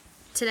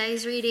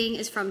Today's reading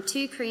is from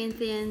 2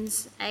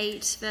 Corinthians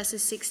 8,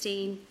 verses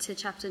 16 to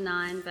chapter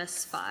 9,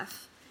 verse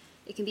 5.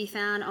 It can be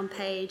found on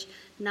page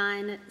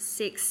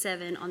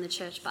 967 on the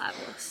church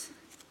Bibles.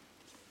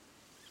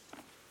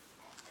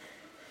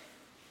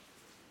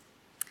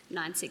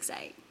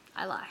 968,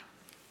 I lie.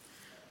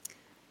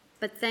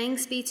 But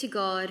thanks be to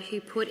God who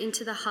put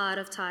into the heart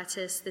of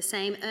Titus the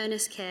same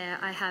earnest care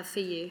I have for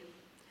you.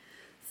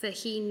 For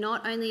he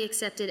not only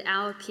accepted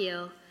our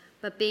appeal,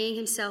 but being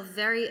himself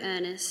very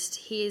earnest,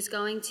 he is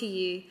going to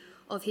you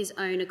of his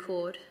own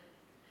accord.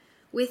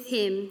 With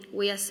him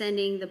we are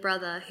sending the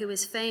brother who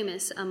is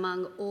famous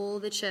among all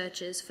the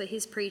churches for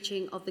his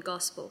preaching of the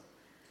gospel.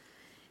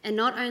 And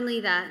not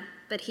only that,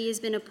 but he has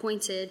been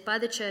appointed by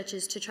the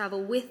churches to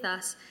travel with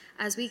us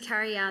as we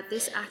carry out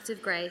this act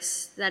of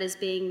grace that is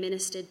being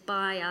ministered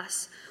by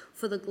us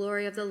for the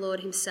glory of the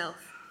Lord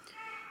himself,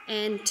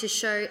 and to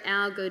show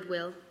our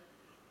goodwill.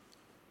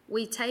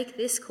 We take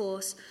this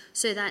course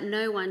so that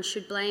no one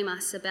should blame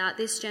us about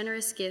this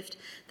generous gift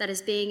that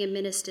is being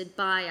administered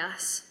by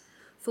us,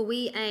 for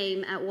we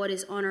aim at what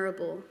is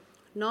honourable,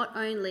 not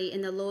only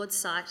in the Lord's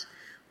sight,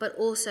 but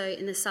also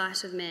in the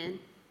sight of man.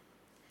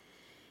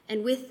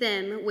 And with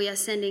them we are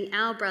sending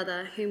our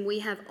brother, whom we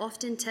have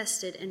often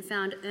tested and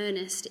found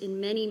earnest in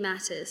many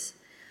matters,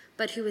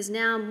 but who is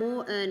now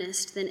more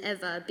earnest than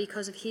ever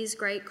because of his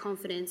great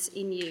confidence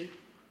in you.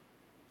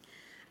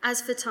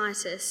 As for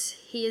Titus,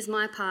 he is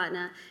my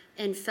partner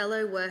and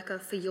fellow worker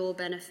for your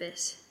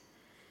benefit.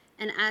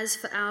 And as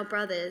for our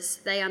brothers,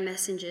 they are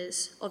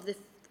messengers of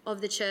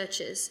the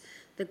churches,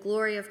 the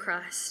glory of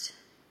Christ.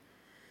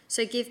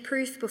 So give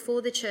proof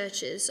before the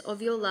churches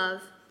of your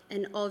love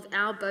and of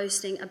our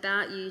boasting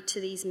about you to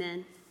these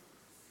men.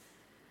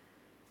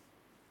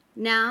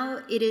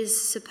 Now it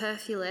is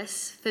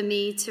superfluous for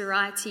me to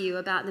write to you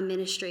about the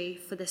ministry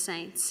for the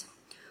saints,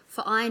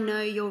 for I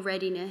know your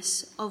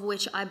readiness, of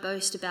which I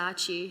boast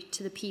about you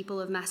to the people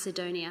of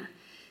Macedonia,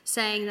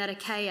 saying that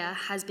Achaia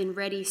has been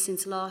ready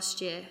since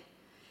last year,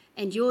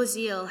 and your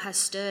zeal has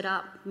stirred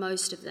up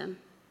most of them.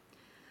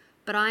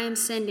 But I am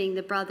sending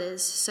the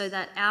brothers so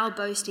that our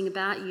boasting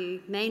about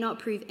you may not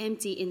prove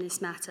empty in this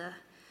matter,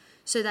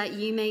 so that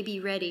you may be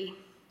ready,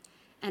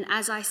 and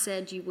as I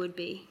said you would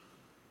be.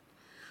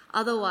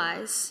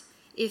 Otherwise,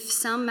 if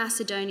some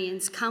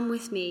Macedonians come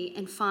with me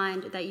and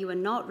find that you are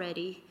not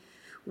ready,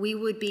 we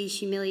would be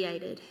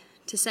humiliated,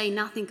 to say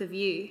nothing of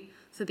you,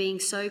 for being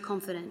so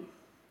confident.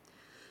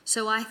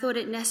 So I thought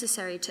it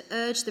necessary to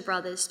urge the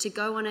brothers to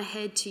go on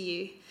ahead to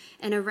you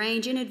and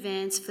arrange in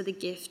advance for the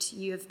gift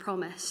you have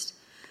promised,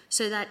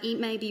 so that it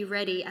may be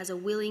ready as a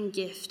willing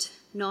gift,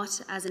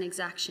 not as an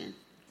exaction.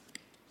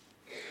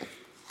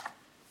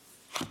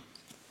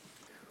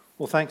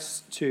 Well,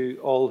 thanks to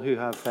all who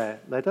have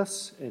led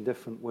us in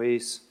different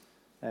ways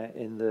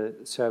in the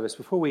service.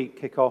 Before we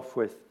kick off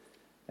with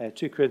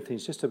 2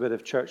 Corinthians, just a bit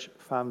of church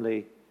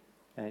family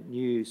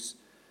news.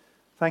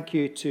 Thank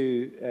you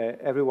to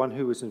everyone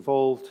who was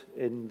involved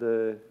in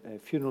the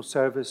funeral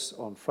service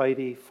on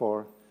Friday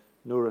for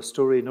Nora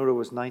Story. Nora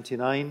was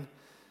 99.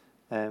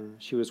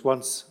 She was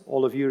once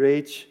all of your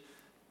age,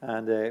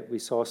 and we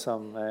saw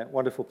some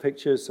wonderful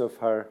pictures of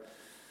her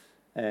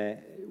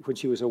when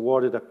she was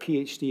awarded a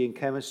PhD in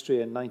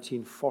chemistry in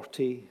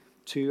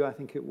 1942, I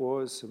think it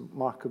was,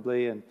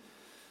 remarkably,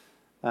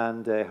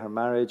 and her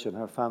marriage and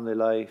her family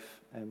life.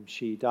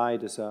 She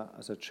died as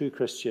a true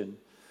Christian.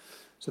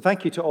 So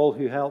thank you to all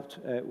who helped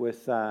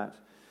with that.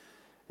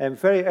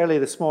 Very early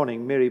this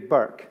morning, Mary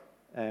Burke,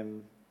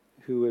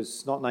 who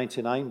was not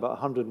 99 but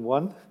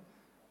 101,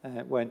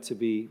 went to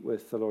be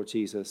with the Lord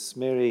Jesus.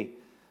 Mary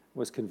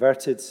was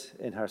converted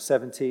in her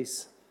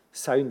 70s,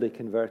 soundly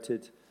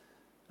converted,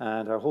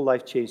 and her whole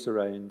life changed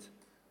around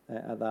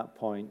at that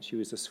point. She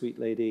was a sweet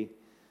lady,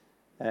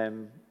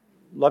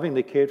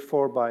 lovingly cared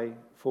for by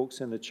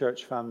folks in the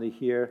church family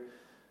here.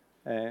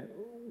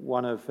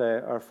 One of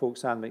our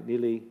folks, Anne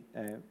McNeely,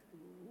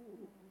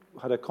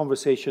 had a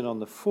conversation on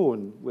the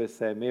phone with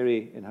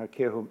Mary in her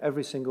care home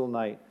every single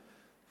night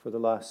for the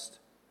last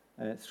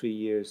 3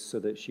 years, so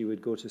that she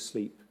would go to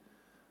sleep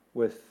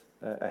with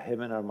a hymn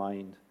in her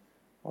mind,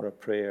 or a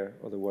prayer,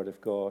 or the Word of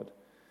God.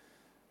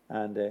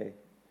 And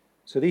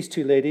so these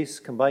two ladies,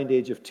 combined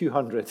age of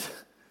 200,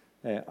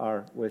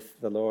 are with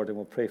the Lord, and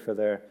we'll pray for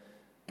their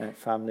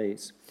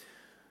families.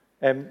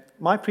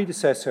 My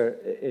predecessor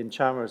in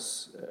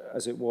Chalmers,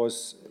 as it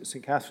was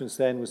St. Catherine's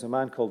then, was a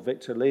man called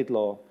Victor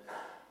Laidlaw.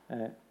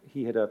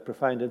 He had a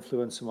profound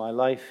influence in my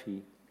life.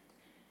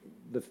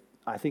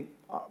 I think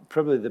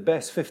probably the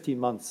best 15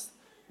 months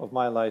of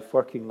my life,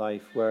 working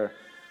life, were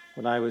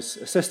when I was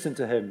assistant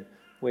to him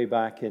way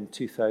back in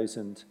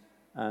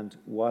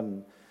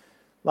 2001.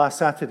 Last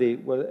Saturday,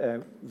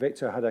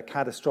 Victor had a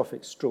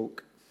catastrophic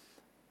stroke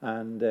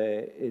and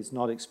is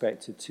not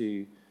expected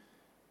to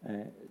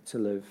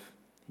live.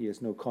 He has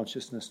no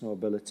consciousness, no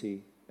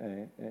ability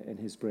in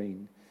his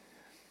brain.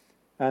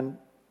 And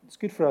it's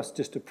good for us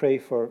just to pray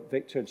for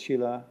Victor and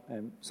Sheila.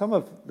 Some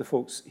of the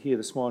folks here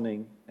this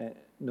morning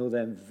know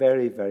them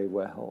very, very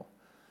well.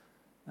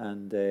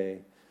 And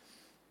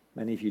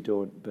many of you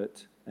don't,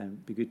 but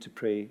be good to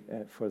pray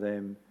for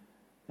them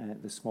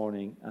this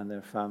morning and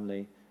their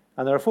family.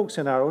 And there are folks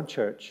in our own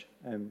church.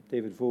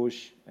 David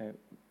Vosge,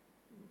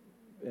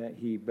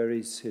 he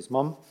buries his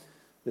mum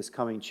this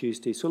coming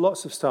Tuesday. So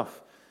lots of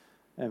stuff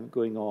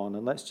going on.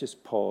 And let's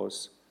just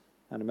pause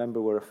and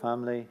remember we're a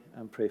family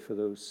and pray for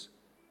those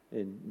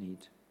in need.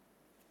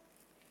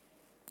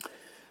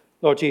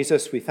 Lord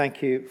Jesus, we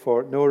thank you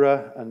for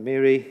Nora and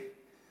Mary,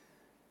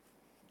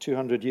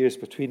 200 years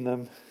between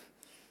them,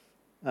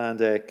 and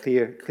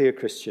clear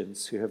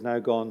Christians who have now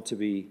gone to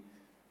be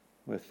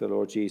with the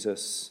Lord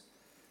Jesus.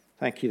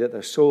 Thank you that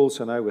their souls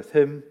are now with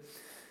him.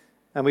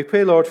 And we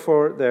pray, Lord,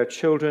 for their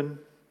children.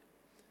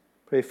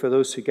 Pray for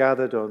those who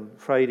gathered on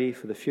Friday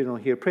for the funeral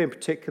here. Pray in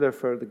particular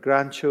for the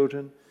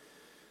grandchildren,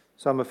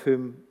 some of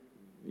whom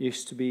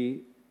used to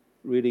be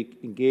really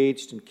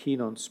engaged and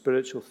keen on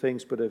spiritual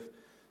things but have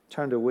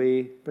turned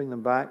away. Bring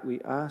them back,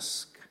 we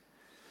ask.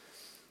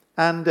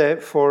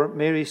 And for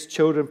Mary's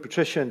children,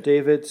 Patricia and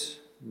David,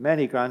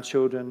 many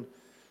grandchildren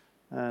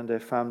and their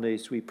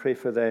families, we pray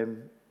for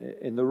them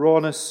in the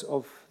rawness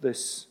of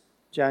this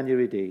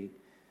January day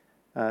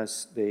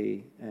as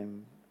they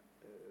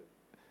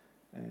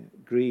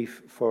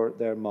grieve for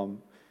their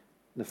mum.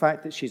 The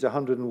fact that she's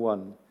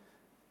 101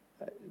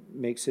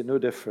 makes it no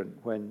different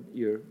when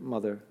your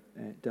mother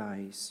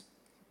dies.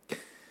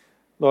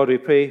 Lord, we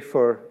pray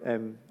for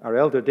our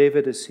elder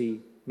David as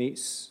he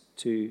meets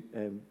to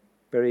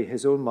bury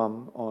his own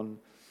mum on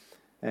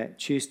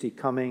Tuesday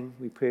coming.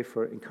 We pray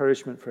for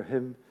encouragement for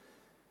him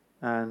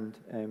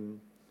and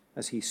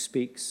as he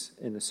speaks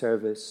in the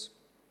service.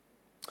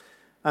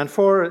 And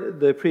for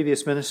the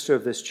previous minister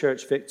of this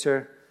church,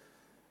 Victor,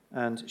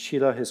 and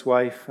Sheila, his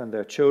wife, and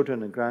their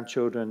children and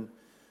grandchildren,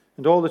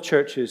 and all the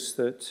churches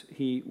that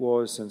he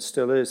was and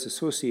still is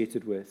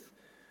associated with,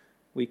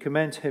 we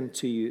commend him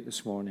to you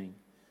this morning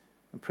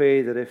and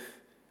pray that if,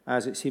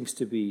 as it seems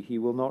to be, he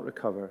will not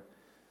recover,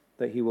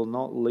 that he will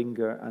not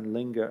linger and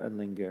linger and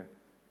linger,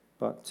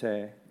 but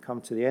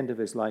come to the end of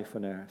his life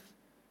on earth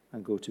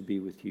and go to be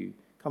with you.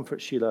 Comfort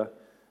Sheila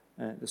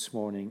this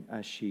morning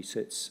as she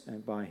sits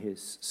by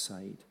his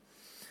side.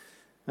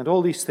 And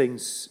all these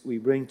things we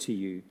bring to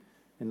you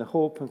in the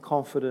hope and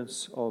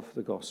confidence of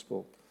the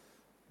gospel,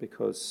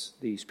 because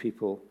these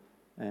people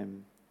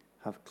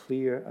have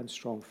clear and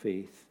strong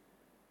faith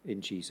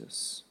in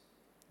Jesus.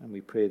 And we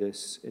pray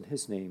this in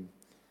his name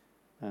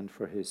and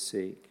for his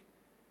sake.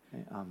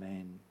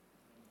 Amen.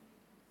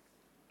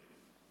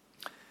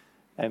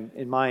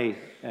 In my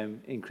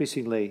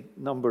increasingly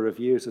number of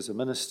years as a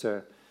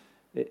minister,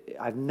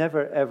 I've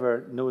never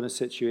ever known a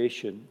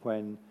situation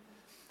when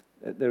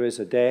there is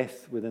a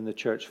death within the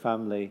church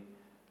family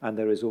and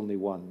there is only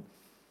one.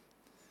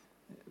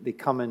 They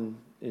come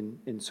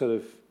in sort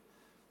of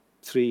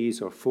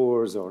threes or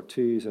fours or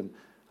twos, and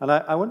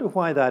I wonder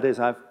why that is.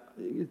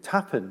 It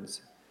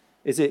happens.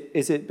 Is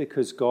it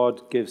because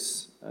God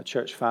gives a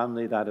church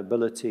family that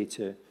ability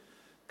to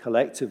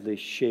collectively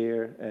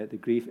share the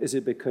grief? Is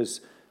it because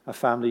a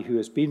family who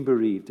has been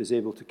bereaved is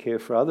able to care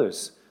for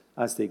others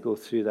as they go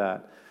through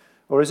that?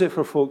 Or is it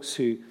for folks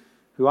who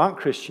aren't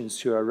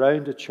Christians, who are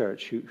around a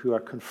church, who are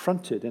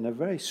confronted in a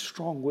very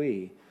strong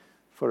way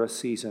for a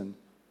season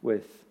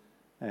with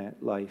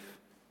life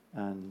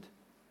and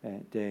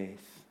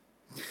death?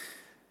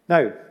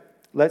 Now,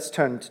 let's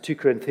turn to 2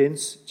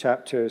 Corinthians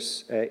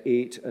chapters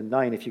 8 and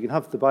 9. If you can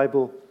have the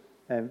Bible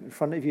in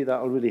front of you, that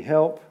will really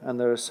help. And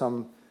there are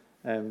some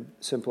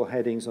simple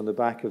headings on the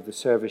back of the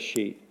service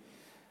sheet.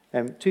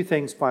 Two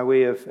things by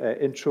way of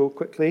intro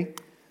quickly.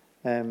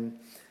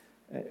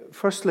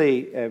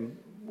 Firstly,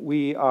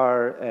 we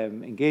are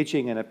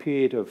engaging in a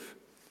period of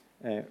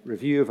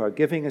review of our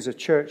giving as a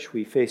church.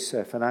 We face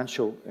a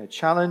financial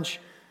challenge,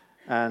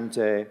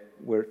 and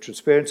we're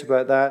transparent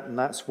about that, and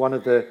that's one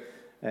of the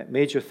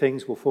major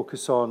things we'll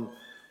focus on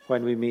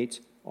when we meet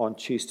on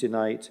Tuesday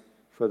night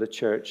for the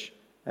church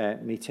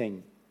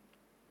meeting.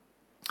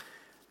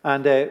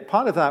 And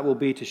part of that will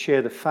be to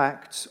share the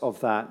facts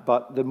of that,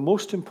 but the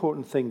most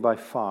important thing by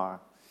far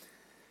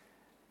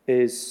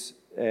is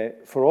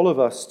for all of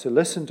us to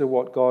listen to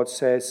what God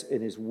says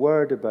in his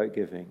word about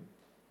giving.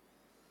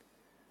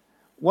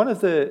 One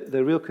of the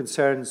real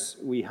concerns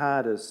we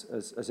had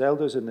as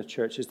elders in the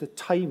church is the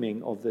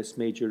timing of this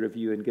major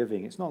review in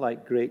giving. It's not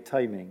like great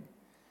timing.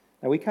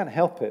 Now, we can't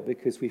help it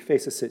because we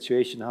face a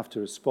situation and have to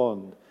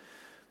respond.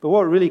 But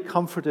what really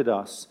comforted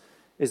us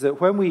is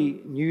that when we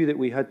knew that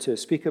we had to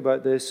speak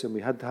about this and we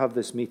had to have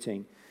this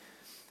meeting,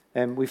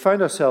 we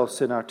found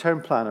ourselves in our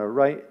term planner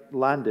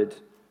landed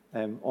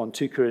on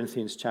 2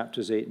 Corinthians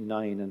chapters 8 and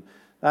 9. And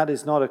that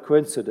is not a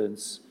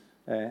coincidence.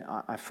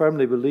 I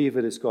firmly believe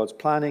it is God's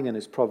planning and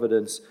his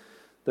providence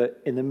that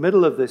in the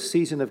middle of this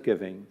season of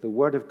giving, the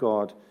Word of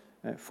God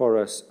for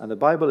us, and the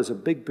Bible is a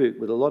big book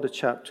with a lot of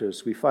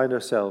chapters, we find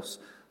ourselves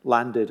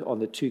landed on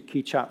the two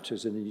key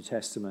chapters in the New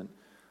Testament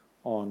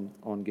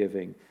on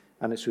giving.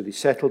 And it's really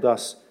settled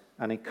us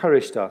and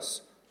encouraged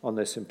us on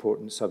this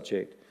important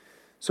subject.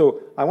 So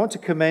I want to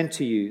commend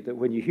to you that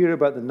when you hear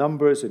about the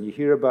numbers and you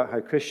hear about how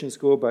Christians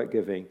go about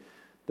giving,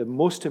 the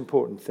most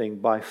important thing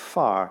by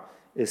far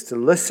is to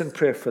listen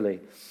prayerfully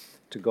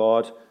to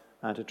God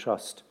and to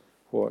trust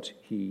what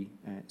he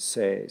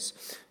says.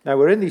 Now,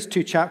 we're in these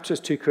two chapters,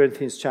 2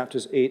 Corinthians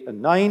chapters 8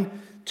 and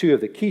 9, two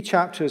of the key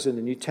chapters in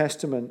the New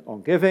Testament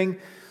on giving.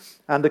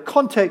 And the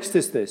context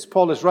is this.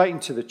 Paul is writing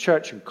to the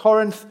church in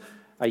Corinth.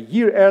 A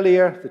year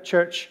earlier, the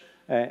church,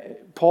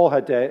 Paul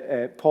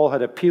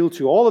had appealed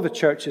to all of the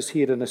churches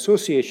he had an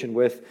association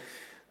with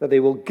that they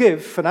will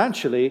give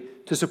financially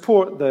to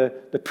support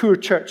the poor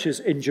churches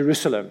in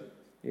Jerusalem.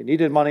 They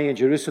needed money in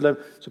Jerusalem.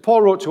 So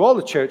Paul wrote to all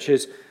the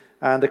churches,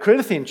 and the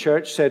Corinthian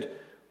church said,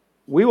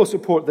 we will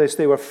support this.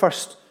 They were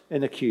first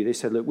in the queue. They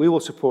said, look, we will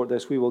support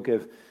this. We will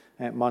give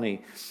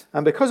money.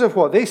 And because of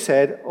what they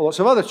said, lots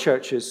of other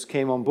churches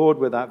came on board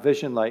with that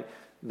vision, like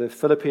the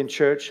Philippian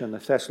church and the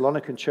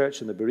Thessalonican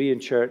church and the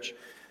Berean church.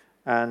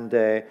 And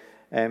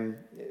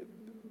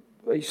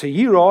so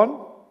year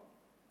on,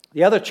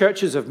 the other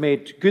churches have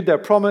made good their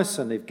promise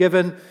and they've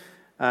given,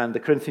 and the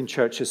Corinthian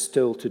church is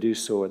still to do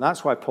so. And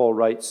that's why Paul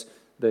writes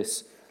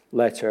this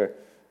letter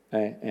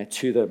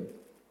to them.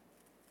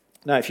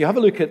 Now, if you have a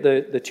look at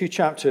the two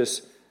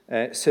chapters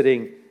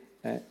sitting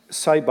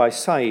side by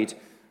side,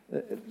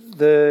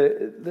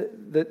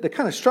 the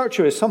kind of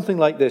structure is something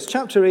like this.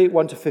 Chapter 8,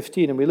 1 to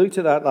 15, and we looked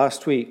at that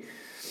last week.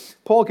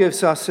 Paul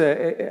gives us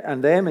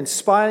and them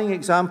inspiring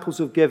examples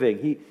of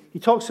giving. He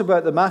talks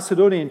about the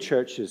Macedonian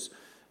churches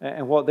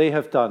and what they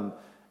have done.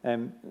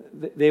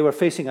 They were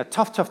facing a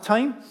tough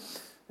time,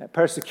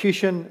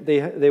 persecution.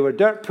 They were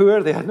dirt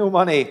poor. They had no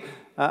money,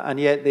 and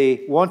yet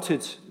they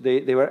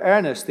were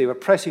earnest. They were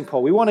pressing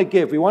Paul. We want to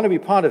give. We want to be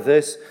part of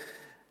this.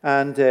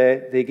 And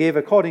they gave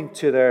according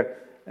to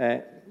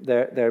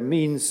their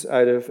means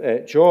out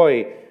of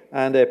joy.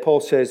 And Paul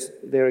says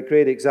they're a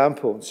great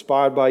example,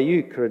 inspired by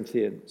you,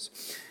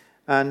 Corinthians.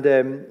 And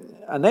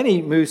then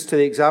he moves to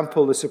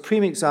the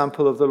supreme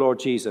example of the Lord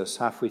Jesus,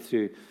 halfway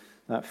through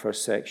that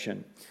first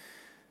section.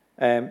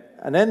 And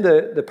then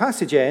the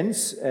passage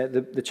ends,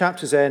 the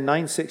chapters end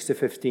 9, 6 to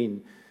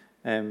 15,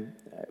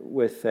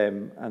 with,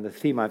 and the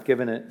theme I've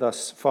given it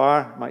thus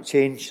far might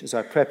change as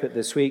I prep it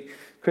this week.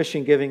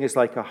 Christian giving is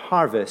like a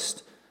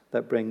harvest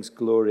that brings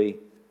glory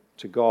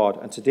to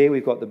God. And today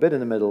we've got the bit in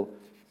the middle,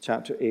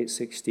 chapter 8,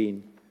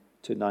 16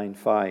 to 9,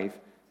 5,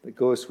 that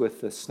goes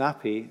with the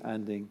snappy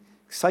and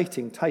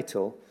exciting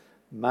title,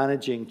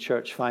 Managing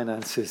Church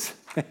Finances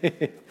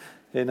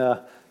in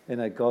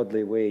a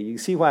Godly Way. You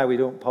see why we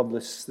don't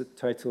publish the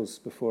titles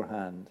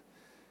beforehand,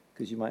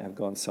 because you might have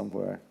gone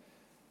somewhere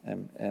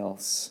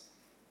else.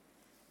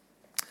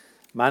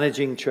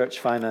 Managing Church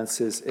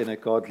Finances in a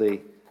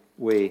Godly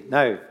Way.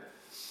 Now,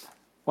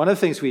 one of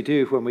the things we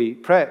do when we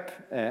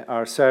prep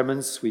our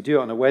sermons, we do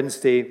it on a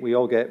Wednesday, we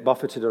all get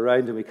buffeted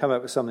around and we come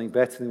up with something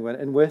better than we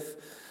went in with.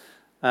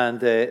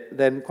 And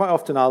then quite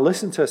often I'll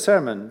listen to a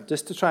sermon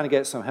just to try and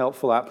get some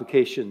helpful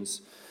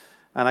applications.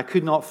 And I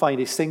could not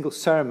find a single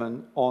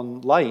sermon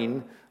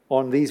online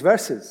on these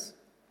verses.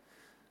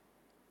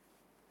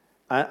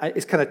 And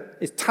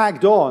it's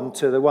tagged on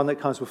to the one that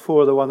comes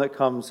before, the one that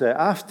comes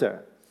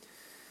after.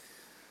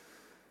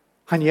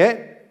 And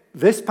yet,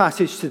 this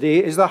passage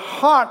today is the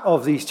heart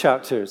of these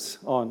chapters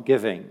on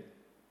giving.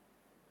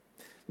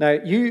 Now,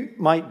 you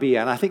might be,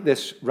 and I think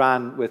this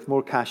ran with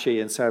more cachet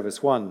in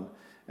Service 1,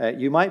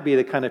 you might be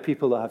the kind of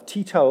people that have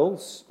tea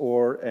towels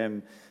or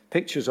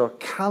pictures or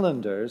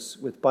calendars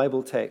with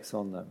Bible texts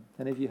on them.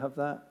 Any of you have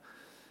that?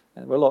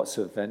 And there were lots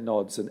of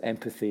nods and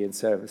empathy in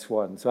Service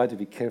 1, so I had to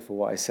be careful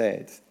what I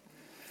said.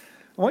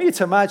 I want you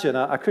to imagine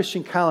a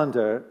Christian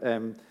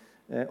calendar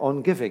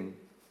on giving,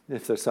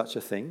 if there's such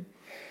a thing.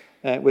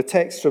 With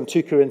texts from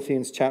 2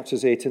 Corinthians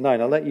chapters 8 and 9.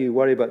 I'll let you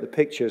worry about the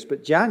pictures,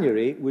 but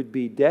January would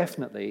be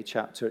definitely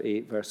chapter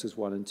 8, verses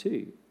 1 and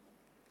 2.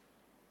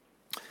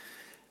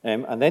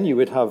 And then you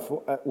would have,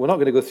 we're not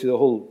going to go through the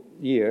whole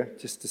year,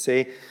 just to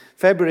say,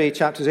 February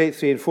chapters 8,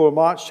 3 and 4,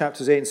 March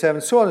chapters 8 and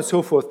 7, so on and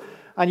so forth.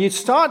 And you'd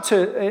start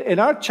to, in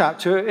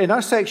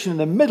our section in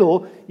the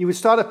middle, you would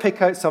start to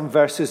pick out some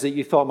verses that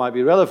you thought might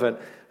be relevant.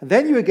 And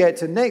then you would get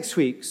to next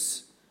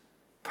week's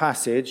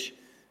passage,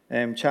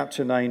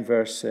 chapter 9,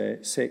 verse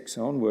 6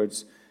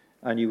 onwards,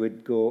 and you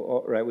would go,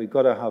 oh, right, we've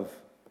got to have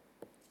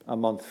a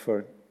month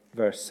for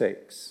verse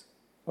 6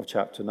 of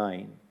chapter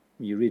 9.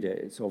 When you read it,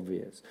 it's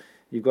obvious.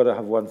 You've got to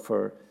have one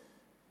for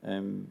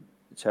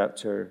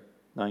chapter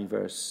 9,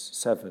 verse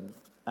 7,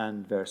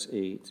 and verse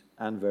 8,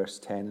 and verse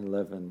 10 and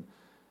 11.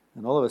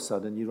 And all of a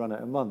sudden, you run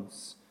out of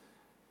months.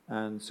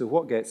 And so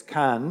what gets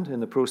canned in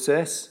the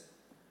process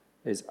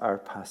is our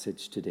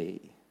passage today.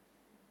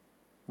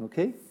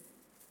 Okay?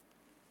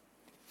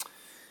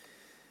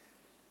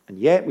 And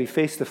yet we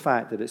face the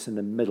fact that it's in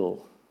the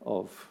middle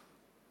of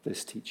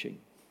this teaching.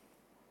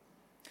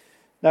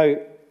 Now,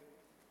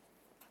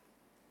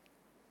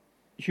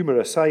 humor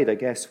aside, I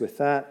guess, with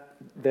that,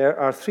 there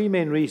are three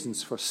main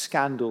reasons for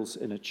scandals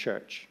in a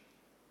church.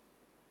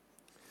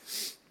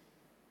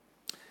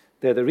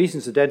 They're the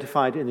reasons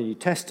identified in the New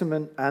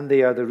Testament, and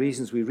they are the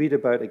reasons we read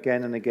about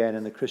again and again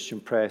in the Christian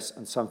press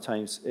and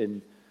sometimes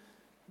in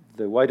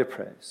the wider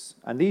press.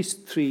 And these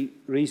three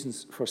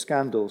reasons for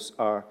scandals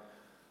are: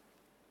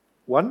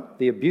 One,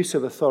 the abuse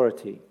of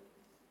authority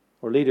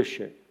or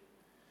leadership.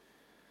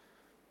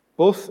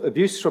 Both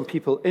abuse from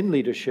people in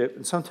leadership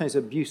and sometimes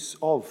abuse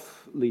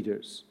of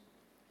leaders.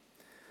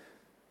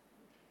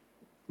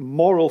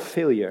 Moral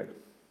failure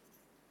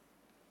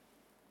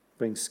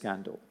brings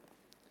scandal.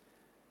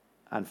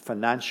 And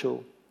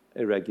financial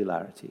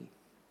irregularity.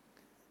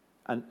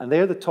 And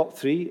they're the top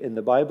three in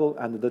the Bible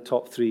and the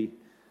top three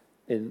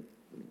in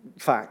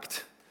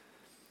fact.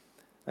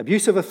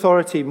 Abuse of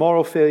authority,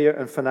 moral failure,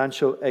 and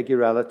financial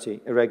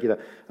irregular.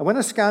 And when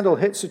a scandal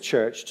hits a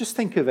church, just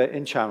think of it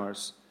in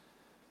Chalmers.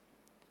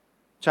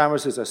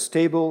 Chalmers is a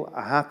stable,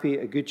 a happy,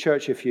 a good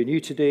church. If you're new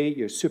today,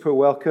 you're super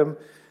welcome.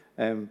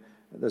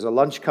 There's a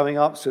lunch coming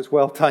up, so it's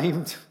well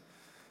timed.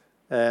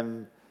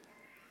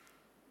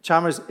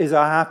 Chalmers is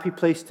a happy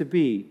place to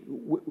be.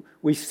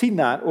 We've seen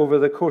that over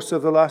the course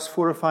of the last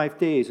 4 or 5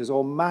 days as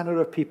all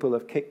manner of people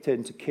have kicked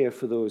in to care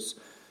for those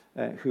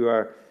who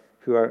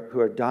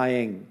are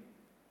dying.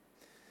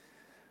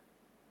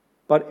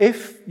 But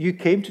if you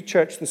came to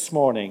church this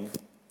morning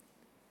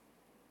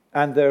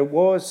and there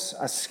was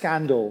a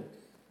scandal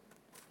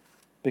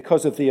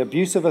because of the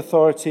abuse of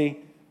authority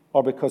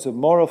or because of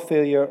moral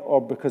failure or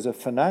because of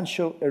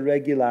financial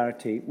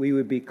irregularity, we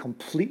would be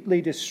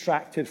completely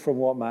distracted from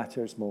what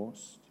matters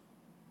most.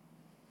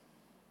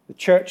 The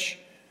church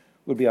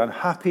would be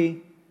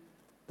unhappy.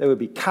 There would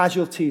be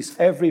casualties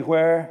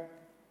everywhere.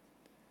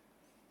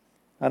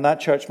 And that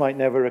church might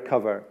never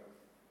recover.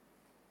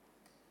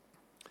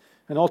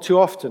 And all too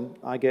often,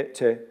 I get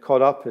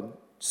caught up in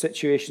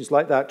situations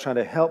like that, trying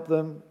to help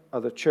them,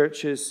 other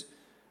churches,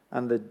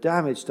 and the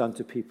damage done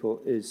to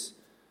people is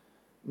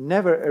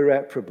never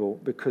irreparable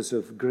because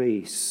of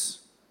grace,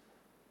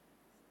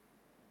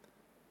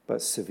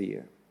 but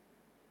severe.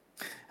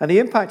 And the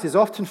impact is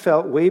often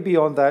felt way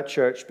beyond that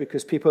church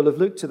because people have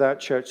looked to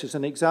that church as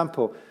an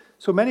example.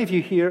 So many of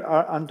you here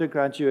are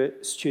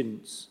undergraduate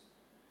students,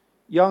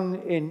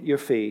 young in your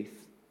faith.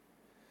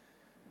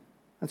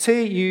 And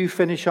say you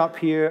finish up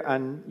here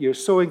and you're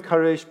so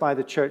encouraged by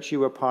the church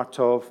you were part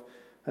of,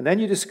 and then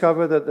you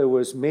discover that there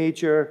was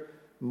major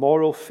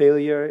moral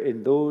failure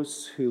in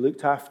those who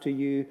looked after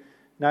you.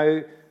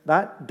 Now,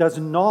 that does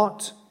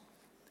not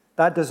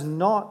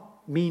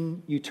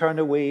mean you turn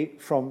away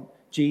from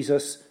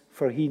Jesus,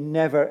 for he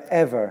never,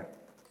 ever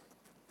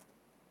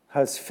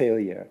has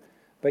failure.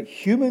 But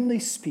humanly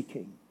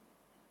speaking,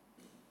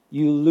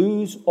 you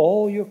lose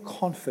all your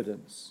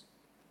confidence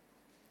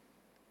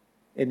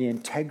in the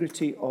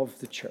integrity of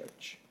the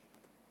church.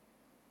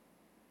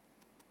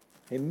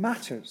 It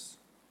matters.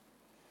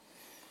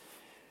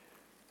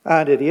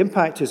 And the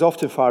impact is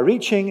often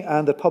far-reaching,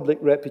 and the public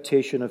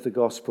reputation of the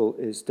gospel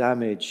is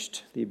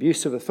damaged. The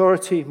abuse of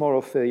authority,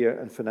 moral failure,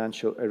 and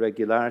financial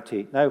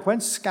irregularity. Now, when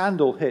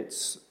scandal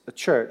hits a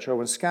church, or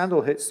when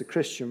scandal hits the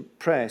Christian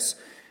press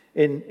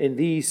in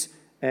these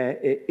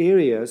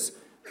areas,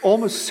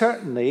 almost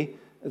certainly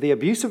the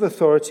abuse of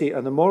authority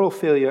and the moral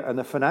failure and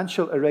the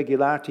financial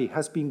irregularity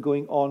has been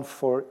going on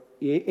for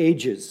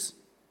ages.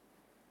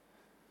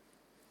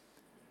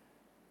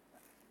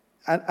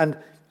 And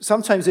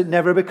sometimes it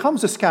never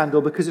becomes a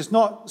scandal because it's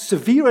not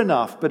severe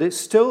enough, but it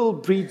still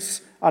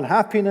breeds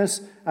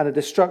unhappiness and a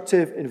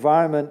destructive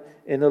environment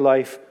in the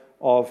life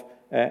of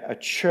a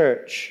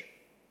church.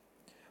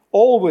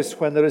 Always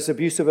when there is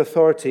abuse of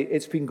authority,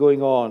 it's been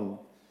going on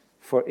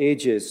for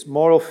ages.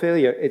 Moral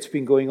failure, it's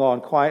been going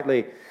on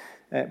quietly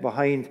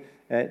behind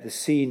the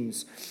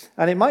scenes.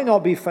 And it might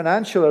not be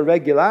financial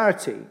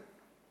irregularity.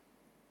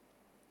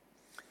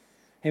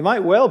 It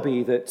might well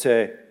be that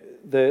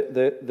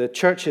the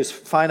church's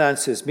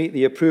finances meet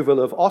the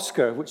approval of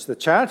Oscar, which is the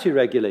charity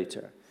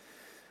regulator.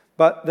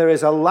 But there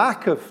is a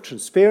lack of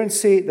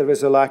transparency, there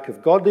is a lack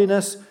of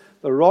godliness,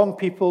 the wrong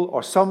people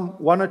or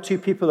one or two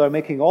people are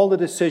making all the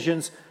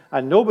decisions,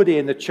 and nobody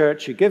in the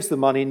church who gives the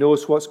money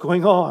knows what's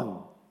going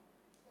on.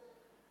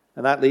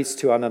 And that leads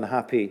to an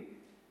unhappy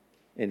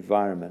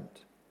environment.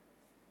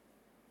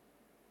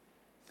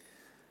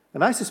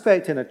 And I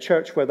suspect in a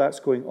church where that's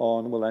going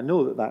on, well, I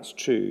know that that's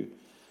true,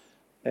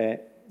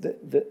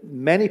 that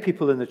many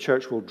people in the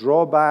church will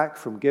draw back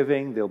from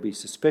giving, they'll be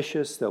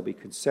suspicious, they'll be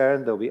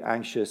concerned, they'll be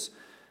anxious,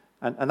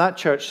 and that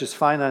church's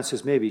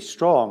finances may be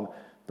strong,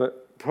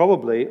 but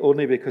probably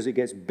only because it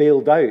gets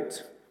bailed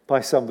out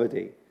by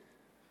somebody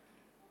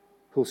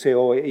who'll say,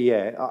 oh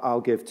yeah,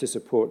 I'll give to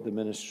support the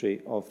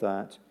ministry of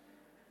that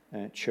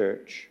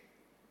church.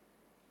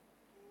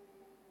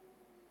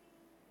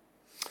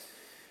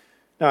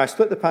 Now, I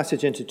split the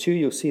passage into two,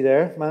 you'll see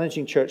there,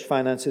 managing church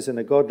finances in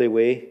a godly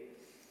way.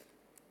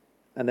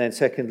 And then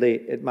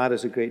secondly, it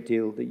matters a great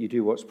deal that you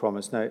do what's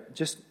promised. Now,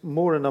 just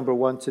more on number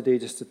one today,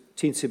 just a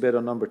teensy bit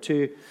on number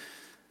two,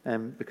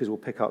 because we'll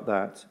pick up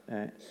that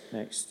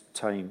next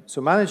time.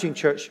 So managing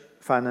church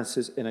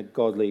finances in a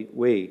godly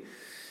way.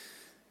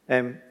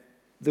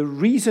 The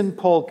reason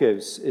Paul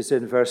gives is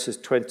in verses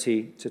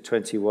 20 to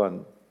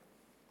 21.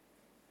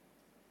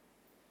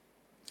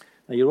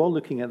 Now, you're all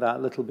looking at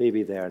that little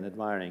baby there and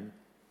admiring.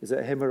 Is it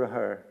a him or a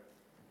her?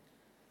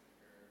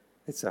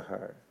 It's a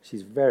her.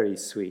 She's very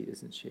sweet,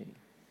 isn't she?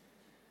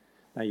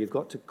 Now, you've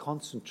got to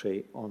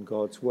concentrate on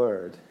God's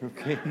word,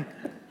 okay?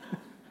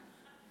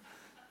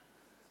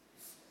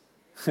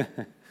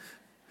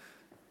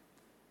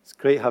 It's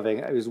great having,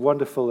 it was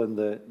wonderful in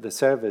the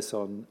service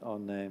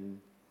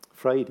on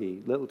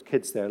Friday. Little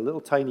kids there,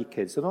 little tiny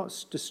kids. They're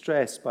not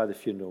distressed by the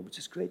funeral, which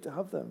is great to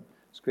have them.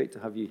 It's great to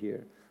have you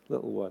here,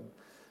 little one.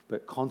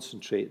 But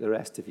concentrate, the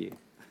rest of you.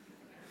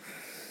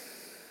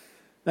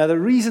 Now, the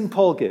reason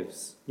Paul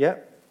gives,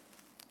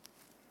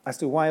 as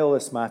to why all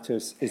this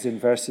matters is in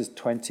verses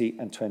 20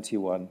 and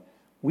 21.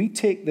 We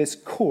take this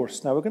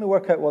course. Now, we're going to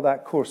work out what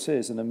that course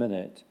is in a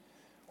minute.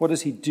 What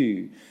does he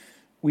do?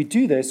 We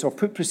do this, or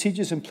put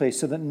procedures in place,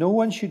 so that no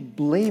one should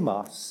blame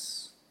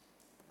us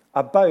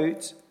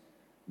about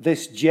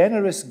this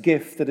generous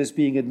gift that is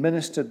being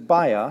administered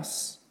by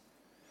us,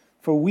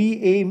 for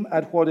we aim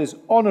at what is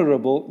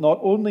honorable, not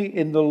only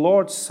in the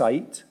Lord's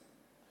sight,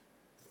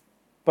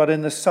 but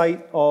in the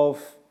sight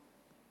of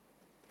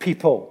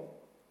people.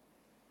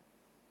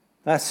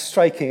 That's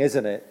striking,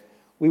 isn't it?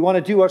 We want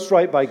to do what's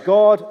right by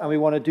God, and we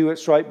want to do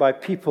what's right by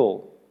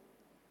people.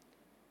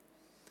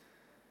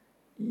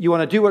 You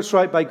want to do what's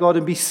right by God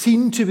and be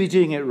seen to be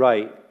doing it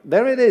right.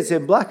 There it is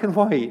in black and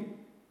white.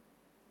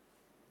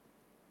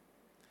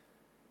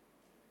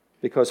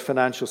 Because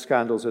financial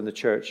scandals in the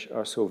church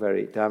are so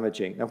very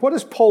damaging. Now, what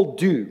does Paul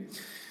do?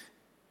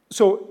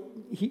 So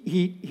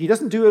he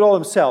doesn't do it all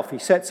himself. He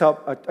sets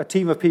up a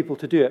team of people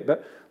to do it.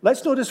 But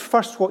let's notice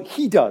first what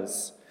he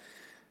does.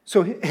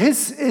 So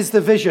his is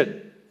the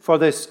vision for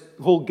this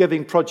whole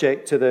giving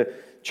project to the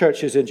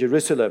churches in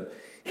Jerusalem.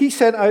 He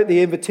sent out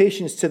the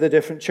invitations to the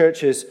different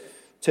churches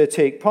to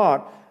take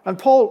part. And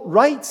Paul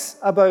writes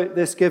about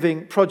this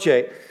giving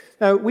project.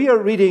 Now, we are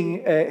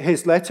reading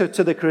his letter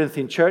to the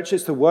Corinthian church.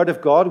 It's the Word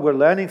of God. We're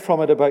learning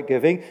from it about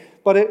giving.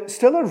 But it's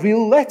still a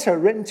real letter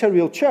written to a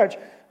real church.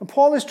 And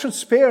Paul is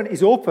transparent.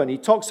 He's open. He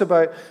talks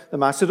about the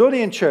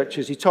Macedonian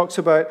churches. He talks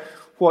about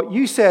what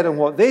you said and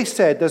what they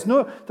said. There's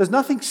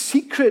nothing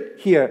secret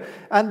here.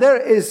 And there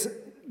is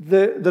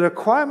the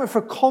requirement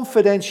for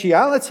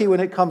confidentiality when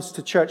it comes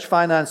to church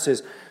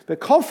finances. But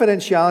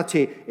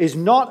confidentiality is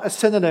not a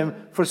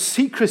synonym for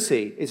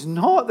secrecy. It's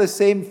not the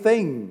same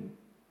thing.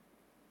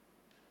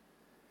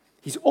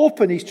 He's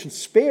open, he's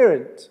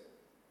transparent.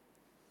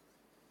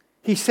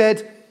 He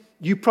said,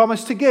 you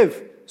promised to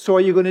give, so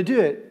are you going to do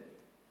it?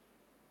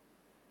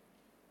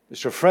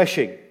 It's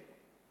refreshing.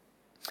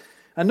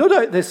 And no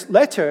doubt this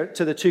letter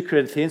to the 2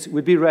 Corinthians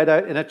would be read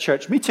out in a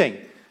church meeting,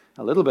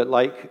 a little bit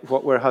like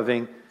what we're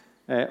having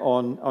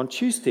on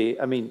Tuesday.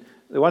 I mean,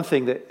 the one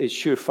thing that is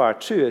surefire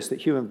true is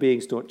that human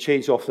beings don't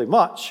change awfully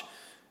much,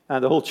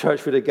 and the whole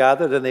church would have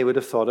gathered and they would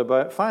have thought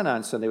about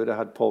finance, and they would have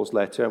had Paul's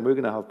letter, and we're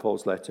going to have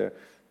Paul's letter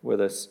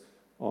with us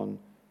on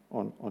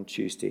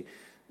Tuesday.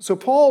 So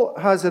Paul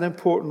has an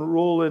important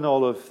role in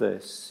all of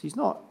this. He's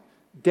not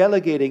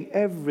delegating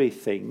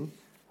everything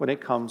when it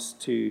comes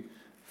to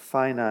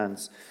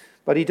finance,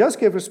 but he does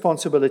give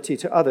responsibility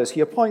to others.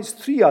 He appoints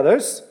 3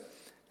 others,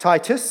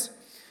 Titus,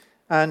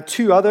 and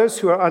 2 others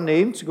who are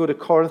unnamed to go to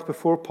Corinth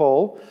before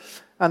Paul.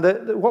 And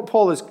what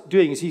Paul is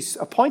doing is he's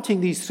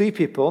appointing these 3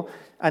 people,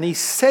 and he's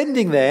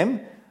sending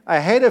them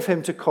ahead of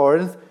him to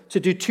Corinth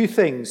to do 2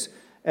 things.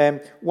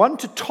 One,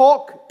 to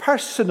talk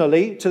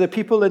personally to the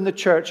people in the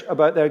church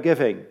about their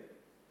giving.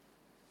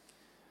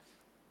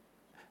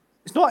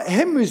 It's not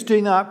him who's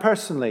doing that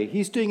personally.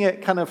 He's doing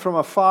it kind of from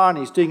afar, and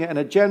he's doing it in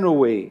a general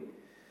way.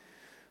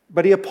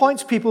 But he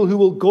appoints people who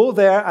will go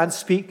there and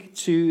speak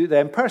to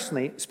them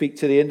personally, speak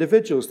to the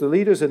individuals, the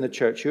leaders in the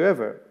church,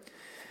 whoever.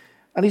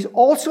 And he's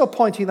also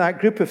appointing that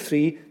group of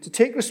 3 to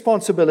take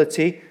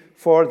responsibility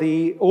for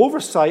the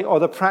oversight or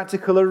the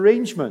practical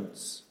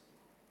arrangements.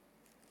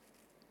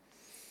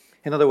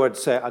 In other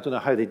words, I don't know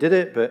how they did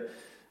it, but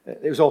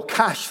it was all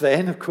cash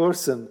then, of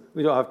course, and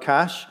we don't have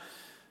cash.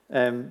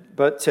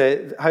 But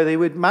how they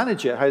would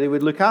manage it, how they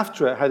would look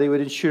after it, how they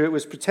would ensure it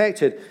was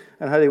protected,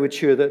 and how they would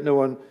ensure that no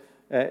one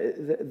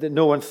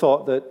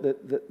thought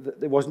that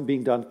it wasn't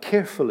being done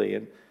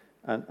carefully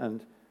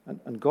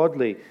and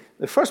godly.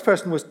 The first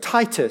person was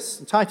Titus.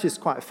 And Titus is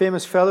quite a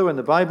famous fellow in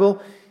the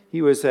Bible.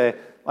 He was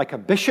like a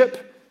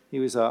bishop. He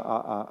was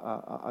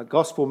a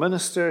gospel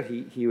minister.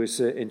 He was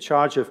in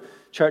charge of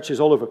churches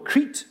all over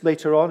Crete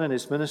later on in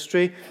his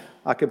ministry,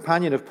 a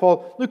companion of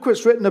Paul. Look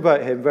what's written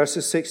about him,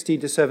 verses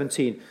 16 to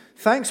 17.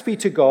 Thanks be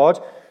to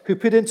God, who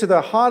put into the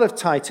heart of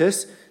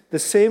Titus the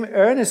same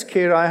earnest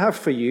care I have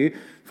for you,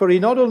 for he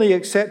not only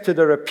accepted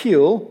our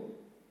appeal,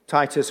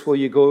 Titus, will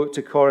you go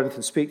to Corinth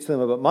and speak to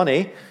them about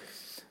money,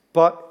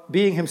 but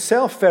being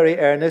himself very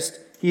earnest,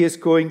 he is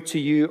going to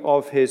you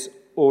of his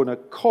own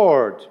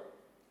accord.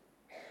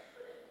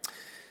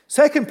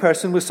 Second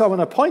person was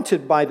someone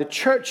appointed by the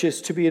churches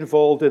to be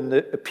involved in the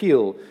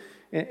appeal.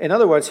 In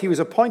other words, he was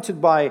appointed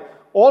by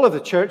all of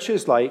the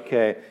churches like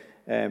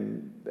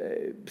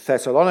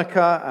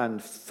Thessalonica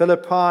and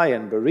Philippi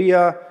and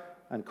Berea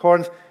and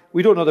Corinth.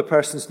 We don't know the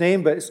person's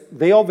name, but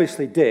they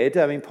obviously did.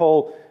 I mean,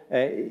 Paul,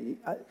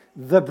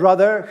 the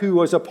brother who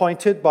was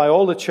appointed by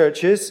all the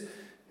churches,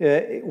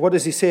 what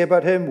does he say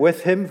about him?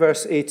 With him,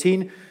 verse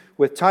 18,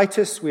 with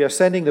Titus, we are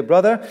sending the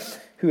brother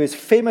who is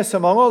famous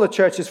among all the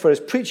churches for his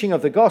preaching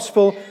of the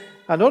gospel.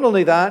 And not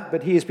only that,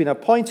 but he has been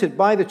appointed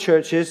by the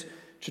churches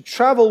to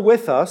travel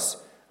with us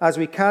as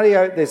we carry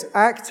out this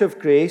act of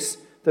grace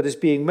that is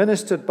being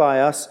ministered by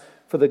us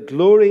for the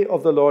glory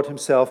of the Lord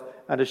himself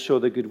and to show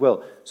the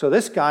goodwill. So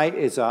this guy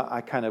is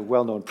a kind of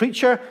well-known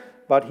preacher,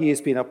 but he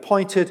has been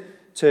appointed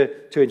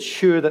to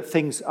ensure that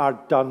things are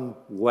done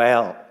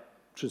well,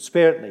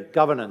 transparently,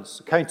 governance,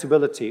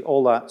 accountability,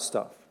 all that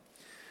stuff.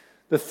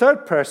 The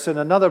third person,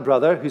 another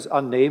brother who's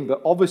unnamed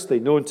but obviously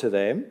known to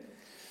them,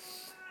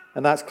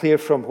 and that's clear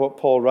from what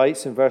Paul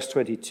writes in verse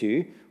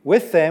 22,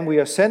 with them we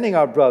are sending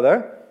our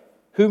brother,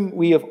 whom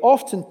we have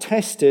often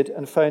tested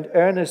and found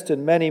earnest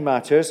in many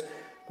matters,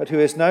 but who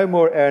is now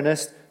more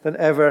earnest than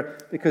ever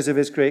because of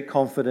his great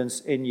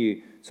confidence in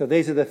you. So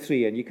these are the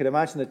three, and you can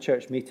imagine the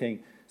church meeting,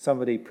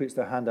 somebody puts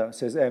their hand up and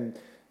says,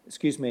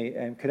 excuse me,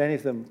 can any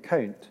of them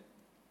count?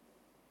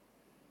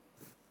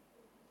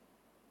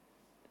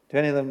 Do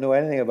any of them know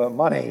anything about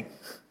money?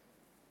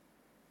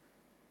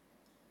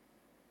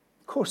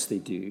 Of course they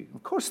do.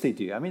 Of course they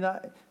do.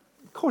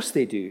 Of course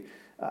they do.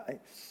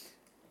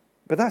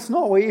 But that's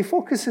not what he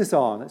focuses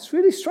on. It's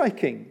really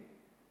striking.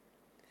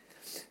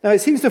 Now, it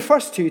seems the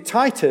first two,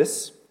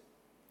 Titus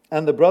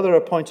and the brother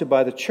appointed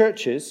by the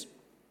churches,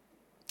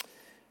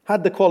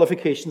 had the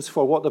qualifications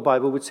for what the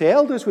Bible would say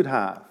elders would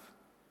have.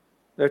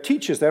 They're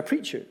teachers, they're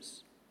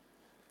preachers.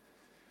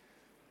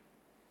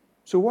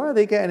 So why are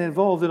they getting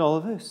involved in all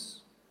of this?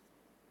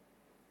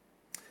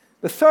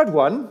 The third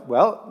one,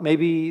 well,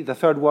 maybe the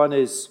third one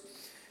is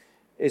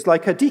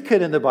like a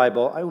deacon in the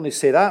Bible. I only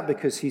say that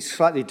because he's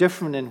slightly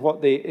different in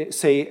what they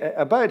say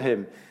about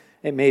him.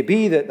 It may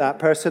be that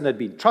person had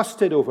been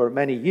trusted over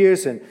many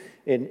years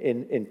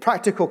in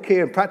practical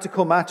care and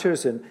practical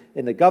matters and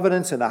in the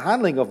governance and the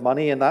handling of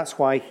money, and that's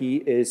why he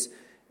is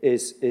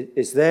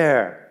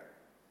there.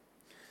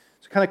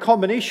 It's a kind of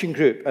combination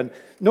group. And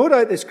no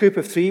doubt this group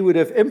of three would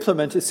have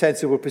implemented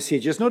sensible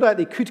procedures. No doubt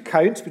they could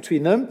count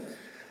between them.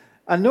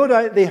 And no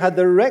doubt they had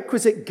the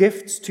requisite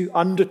gifts to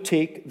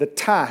undertake the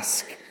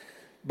task.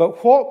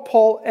 But what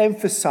Paul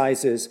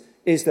emphasizes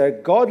is their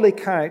godly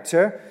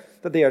character,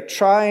 that they are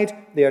tried,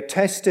 they are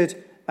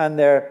tested, and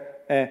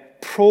they're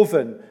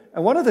proven.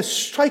 And one of the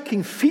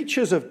striking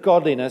features of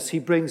godliness he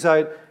brings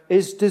out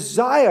is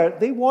desire.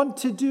 They want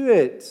to do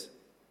it.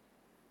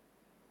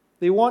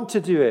 They want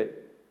to do it.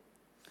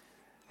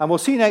 And we'll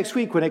see next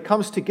week when it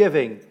comes to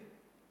giving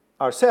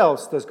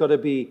ourselves, there's got to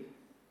be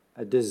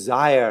a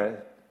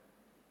desire.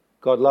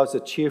 God loves a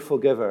cheerful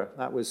giver.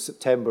 That was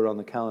September on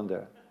the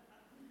calendar.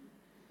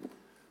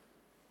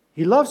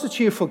 He loves a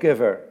cheerful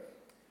giver.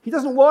 He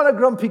doesn't want a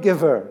grumpy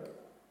giver.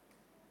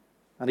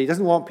 And he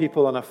doesn't want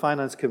people on a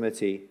finance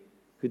committee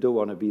who don't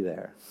want to be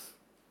there.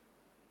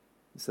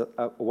 It's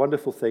a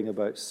wonderful thing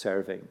about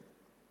serving.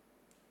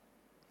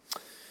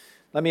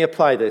 Let me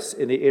apply this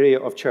in the area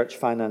of church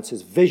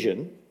finances.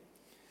 Vision.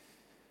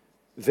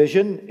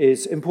 Vision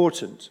is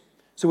important.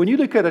 So when you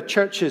look at a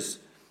church's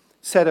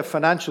set of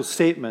financial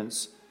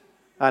statements,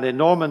 and in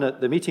Norman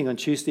at the meeting on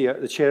Tuesday,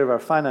 the chair of our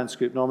finance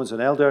group, Norman's an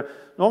elder,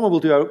 Norman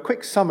will do a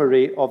quick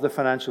summary of the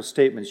financial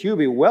statements. You'll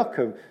be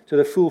welcome to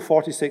the full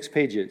 46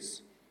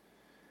 pages.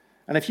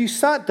 And if you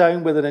sat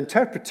down with an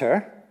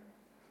interpreter,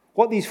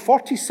 what these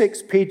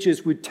 46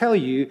 pages would tell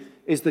you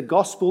is the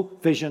gospel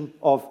vision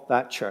of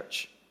that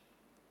church.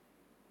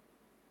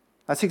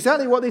 That's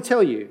exactly what they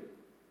tell you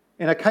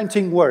in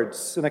accounting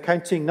words and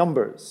accounting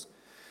numbers.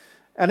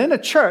 And in a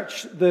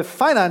church, the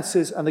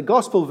finances and the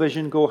gospel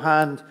vision go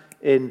hand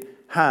in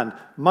hand.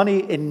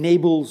 Money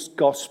enables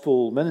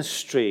gospel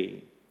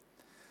ministry.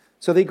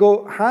 So they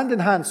go hand in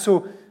hand.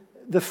 So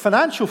the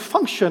financial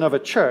function of a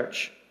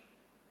church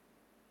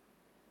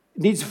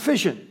needs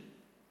vision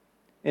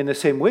in the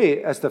same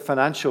way as the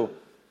financial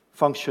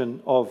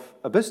function of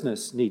a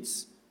business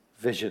needs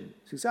vision.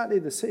 It's exactly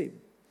the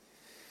same.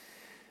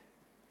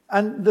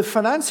 And the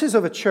finances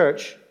of a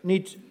church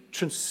need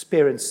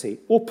transparency,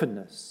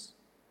 openness.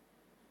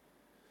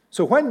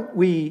 So when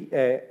we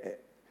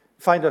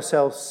find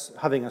ourselves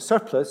having a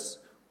surplus,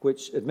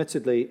 which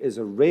admittedly is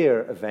a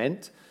rare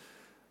event,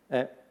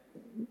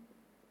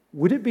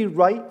 would it be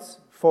right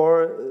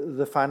for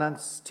the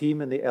finance team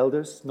and the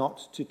elders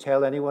not to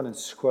tell anyone and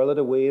squirrel it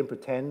away and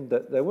pretend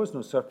that there was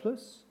no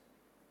surplus?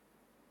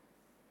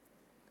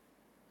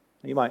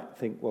 You might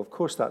think, well, of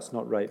course that's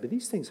not right, but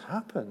these things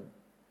happen.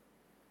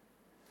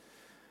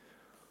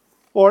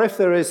 Or if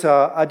there is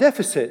a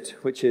deficit,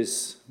 which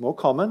is more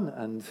common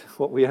and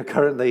what we are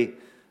currently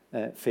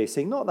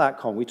facing, not that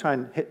common. We try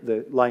and hit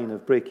the line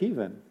of break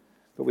even,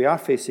 but we are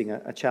facing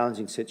a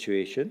challenging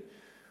situation.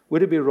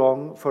 Would it be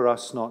wrong for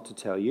us not to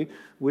tell you?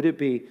 Would it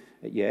be,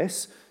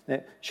 yes?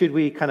 Should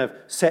we kind of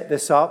set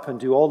this up and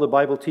do all the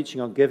Bible teaching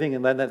on giving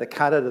and then let the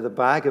cat out of the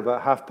bag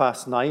about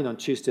 9:30 on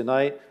Tuesday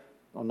night?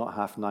 Or not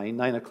 9:30,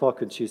 9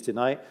 o'clock on Tuesday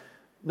night?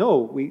 No,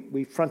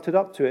 we fronted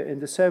up to it in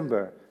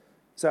December.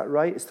 Is that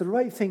right? It's the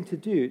right thing to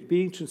do,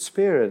 being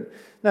transparent.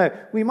 Now,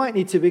 we might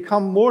need to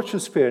become more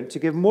transparent, to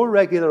give more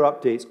regular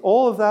updates.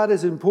 All of that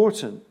is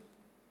important.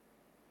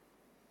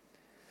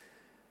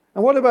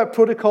 And what about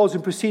protocols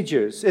and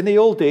procedures? In the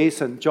old days,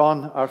 and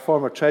John, our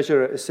former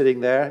treasurer, is sitting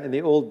there, in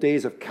the old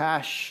days of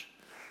cash,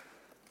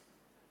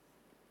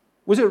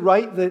 was it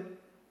right that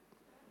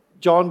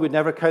John would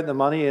never count the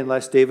money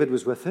unless David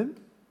was with him?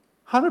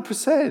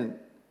 100%.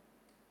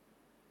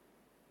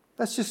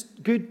 That's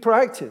just good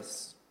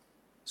practice.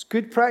 It's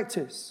good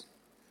practice.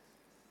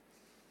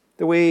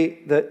 The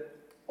way that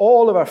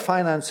all of our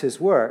finances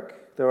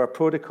work, there are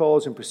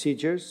protocols and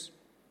procedures.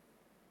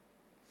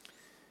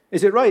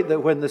 Is it right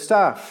that when the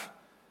staff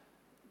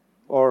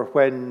or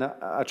when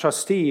a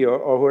trustee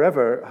or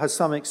whoever has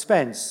some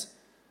expense,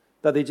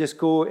 that they just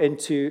go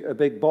into a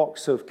big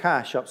box of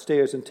cash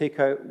upstairs and take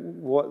out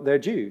what they're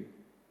due?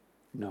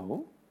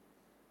 No.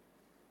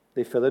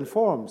 They fill in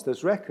forms.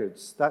 There's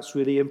records. That's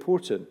really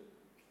important.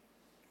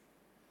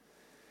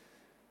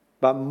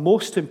 But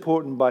most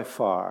important by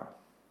far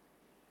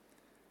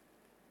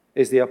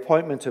is the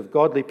appointment of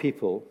godly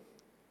people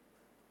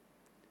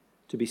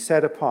to be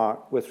set apart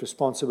with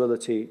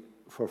responsibility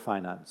for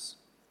finance.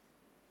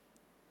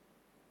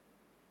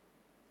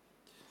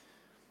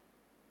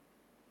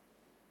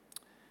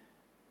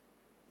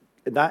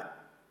 That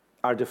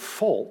our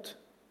default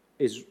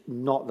is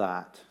not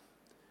that.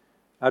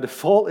 Our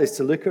default is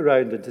to look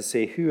around and to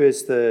say, who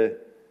is the...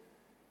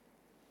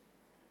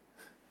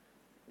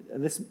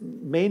 And this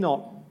may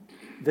not...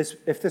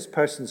 if this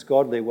person's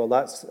godly, well,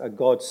 that's a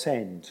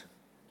godsend.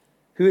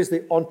 Who is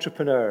the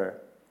entrepreneur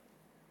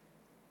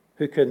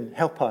who can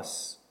help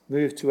us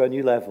move to a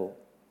new level?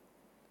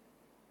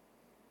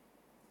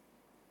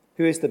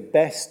 Who is the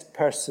best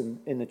person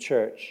in the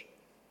church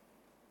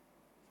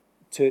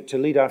to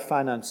lead our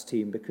finance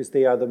team because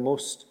they are the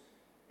most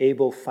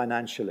able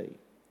financially?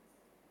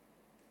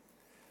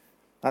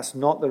 That's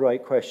not the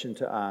right question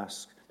to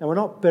ask. Now, we're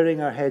not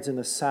burying our heads in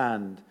the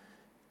sand.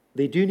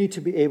 They do need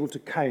to be able to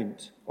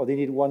count, or they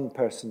need one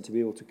person to be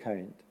able to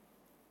count.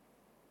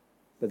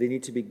 But they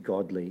need to be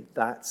godly.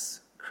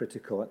 That's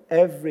critical. And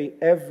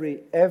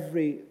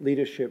every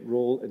leadership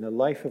role in the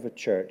life of a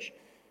church,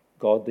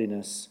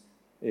 godliness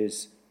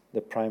is the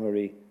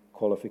primary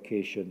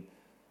qualification.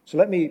 So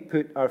let me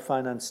put our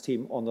finance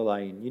team on the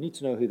line. You need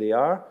to know who they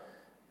are.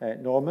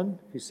 Norman,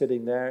 who's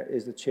sitting there,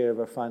 is the chair of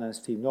our finance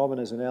team. Norman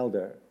is an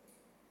elder.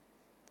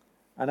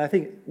 And I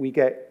think we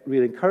get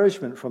real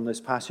encouragement from this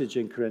passage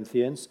in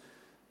Corinthians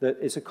that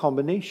it's a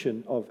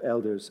combination of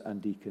elders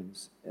and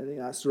deacons. I think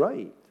that's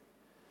right.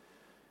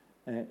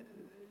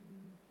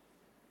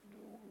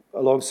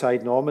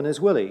 Alongside Norman is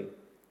Willie,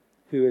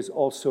 who is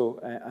also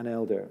an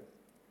elder.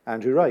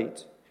 Andrew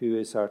Wright, who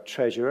is our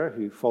treasurer,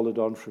 who followed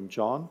on from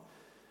John,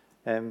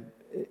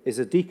 is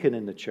a deacon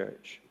in the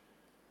church.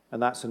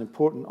 And that's an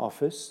important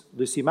office.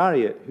 Lucy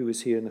Marriott, who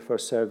was here in the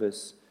first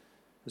service,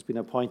 has been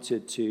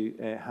appointed to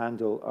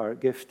handle our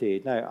gift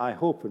aid. Now, I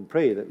hope and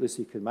pray that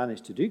Lucy can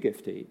manage to do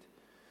gift aid,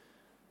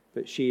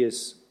 but she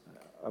is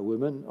a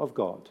woman of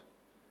God,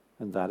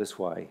 and that is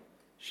why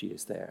she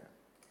is there.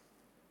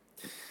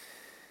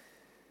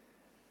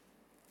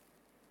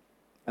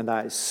 And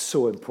that is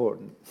so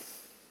important.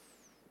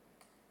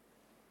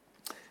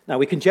 Now,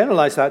 we can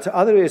generalize that to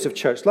other areas of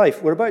church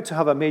life. We're about to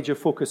have a major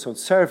focus on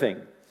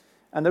serving.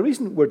 And the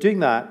reason we're doing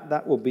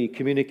that will be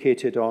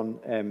communicated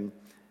on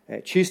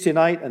Tuesday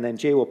night, and then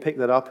Jay will pick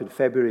that up in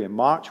February and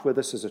March with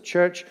us as a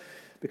church,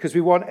 because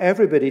we want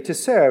everybody to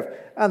serve.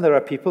 And there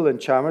are people in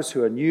Chalmers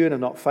who are new and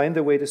have not found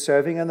their way to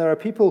serving, and there are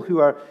people who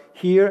are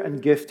here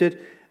and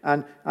gifted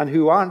and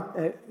who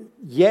aren't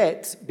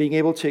yet being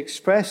able to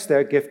express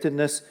their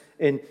giftedness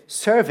in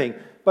serving.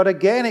 But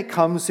again, it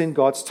comes in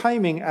God's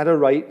timing at a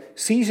right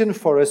season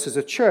for us as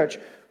a church.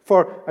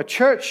 For a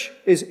church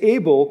is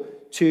able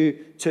to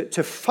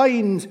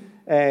find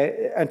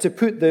and to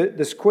put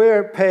the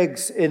square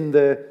pegs in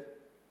the,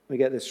 let me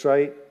get this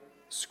right,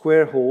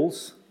 square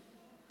holes,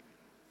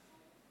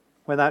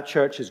 when that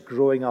church is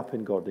growing up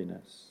in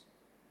godliness.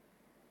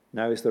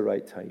 Now is the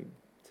right time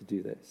to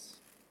do this.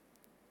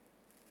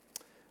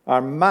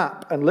 Our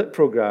MAP and LIT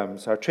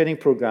programs, our training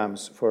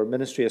programs for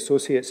ministry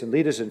associates and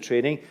leaders in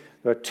training,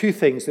 there are two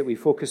things that we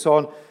focus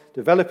on: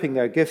 developing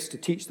their gifts to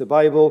teach the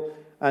Bible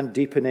and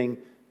deepening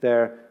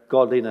their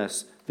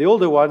godliness. The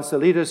older ones, the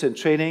leaders in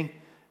training,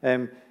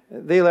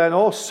 they learn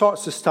all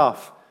sorts of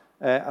stuff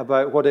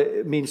about what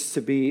it means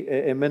to be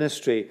in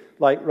ministry,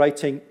 like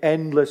writing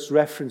endless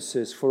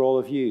references for all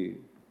of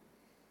you.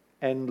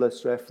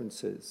 Endless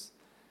references.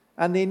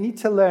 And they need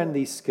to learn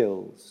these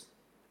skills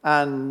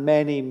and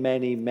many,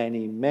 many,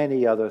 many,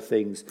 many other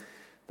things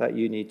that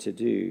you need to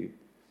do.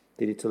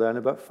 They need to learn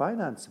about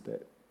finance a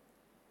bit.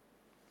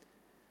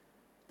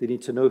 They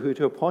need to know who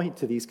to appoint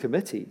to these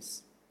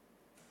committees.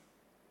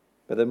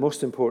 But the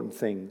most important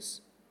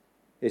things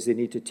is they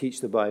need to teach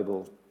the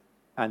Bible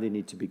and they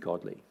need to be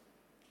godly.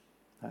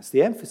 That's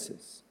the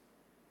emphasis.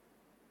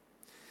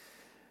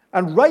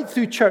 And right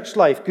through church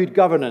life, good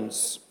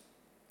governance.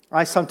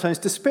 I sometimes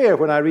despair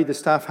when I read the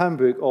staff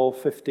handbook, all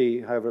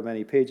 50, however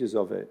many pages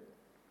of it.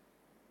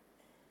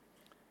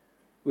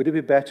 Would it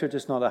be better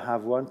just not to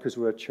have one because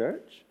we're a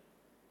church?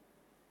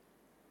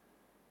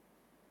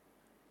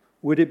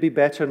 Would it be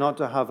better not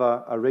to have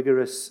a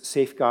rigorous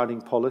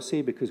safeguarding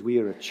policy because we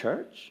are a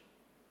church?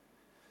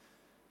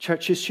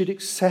 Churches should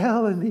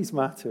excel in these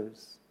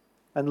matters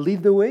and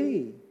lead the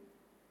way.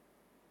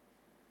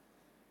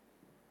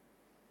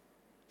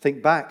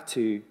 Think back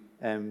to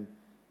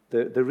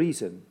the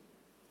reason.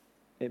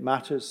 It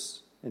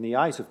matters in the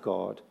eyes of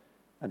God,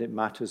 and it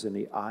matters in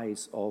the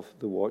eyes of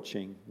the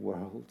watching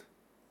world.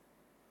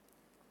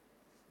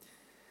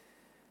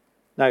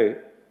 Now,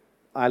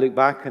 I look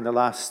back in the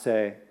last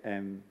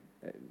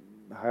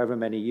however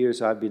many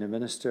years I've been a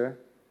minister,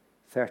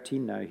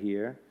 13 now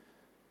here.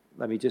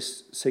 Let me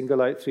just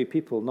single out 3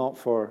 people, not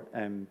for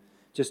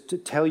just to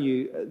tell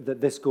you that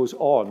this goes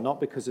on, not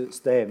because it's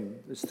them,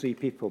 it's 3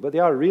 people, but they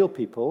are real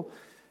people.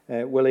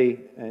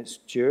 Willie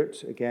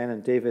Stewart, again,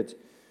 and David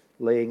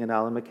Laying and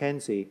Alan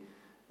Mackenzie.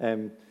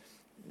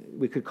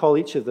 We could call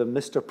each of them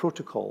Mr.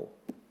 Protocol.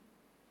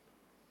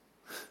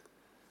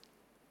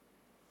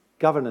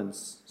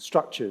 Governance,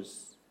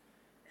 structures,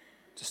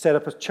 to set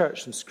up a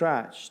church from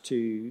scratch,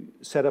 to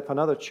set up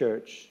another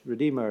church,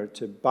 Redeemer,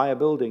 to buy a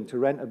building, to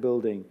rent a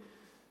building,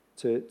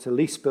 to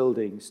lease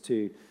buildings,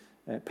 to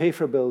pay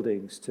for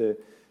buildings, to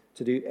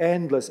do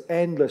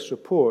endless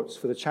reports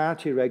for the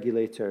charity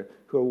regulator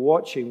who are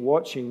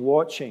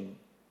watching.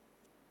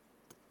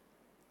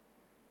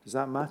 Does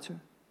that matter?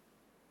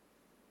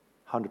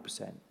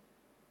 100%.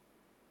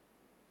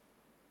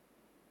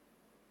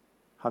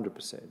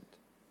 100%.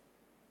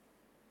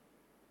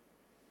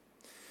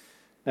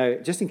 Now,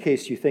 just in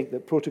case you think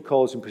that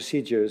protocols and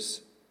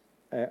procedures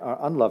are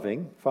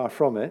unloving, far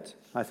from it,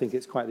 I think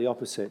it's quite the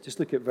opposite. Just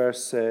look at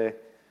verse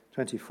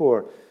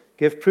 24.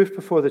 Give proof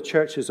before the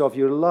churches of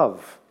your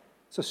love.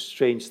 It's a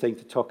strange thing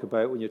to talk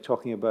about when you're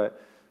talking about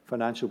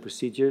financial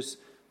procedures.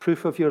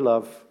 Proof of your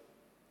love.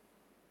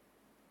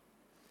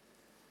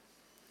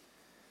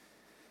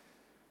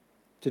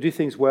 To do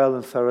things well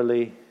and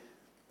thoroughly.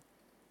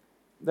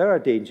 There are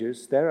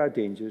dangers.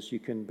 You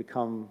can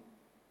become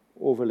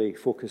overly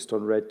focused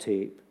on red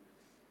tape.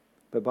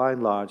 But by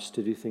and large,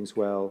 to do things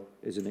well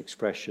is an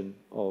expression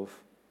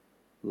of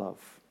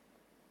love.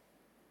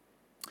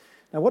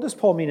 Now, what does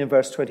Paul mean in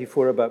verse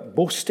 24 about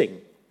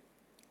boasting?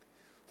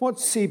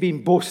 What's he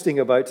been boasting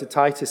about to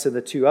Titus and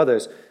the 2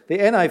 others? The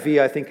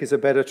NIV, I think, is a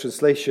better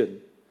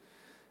translation.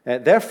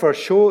 Therefore,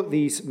 show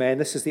these men,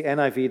 this is the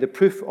NIV, the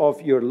proof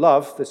of your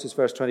love, this is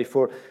verse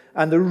 24,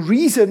 and the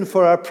reason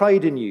for our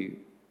pride in you.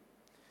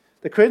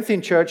 The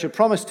Corinthian church had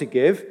promised to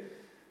give,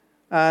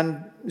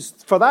 and it's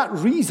for that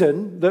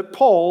reason that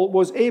Paul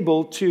was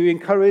able to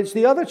encourage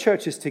the other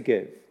churches to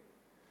give.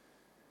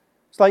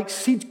 It's like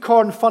seed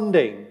corn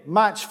funding,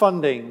 match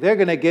funding. They're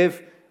going to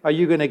give. Are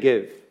you going to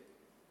give?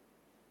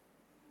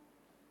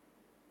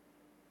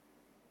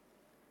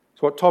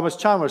 It's what Thomas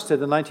Chalmers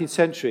did in the 19th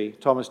century.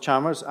 Thomas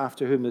Chalmers,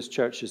 after whom this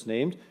church is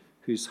named,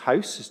 whose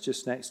house is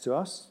just next to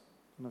us.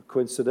 No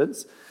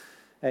coincidence.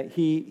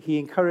 He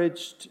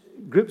encouraged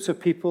groups of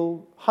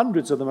people,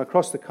 hundreds of them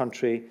across the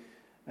country,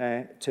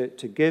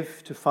 to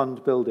give to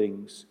fund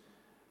buildings.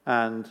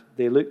 And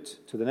they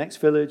looked to the next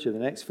village and the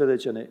next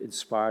village, and it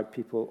inspired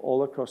people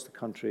all across the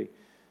country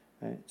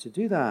to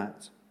do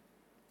that.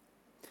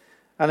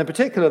 And in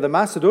particular, the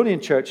Macedonian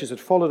churches had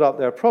followed up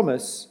their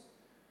promise.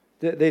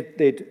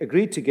 They'd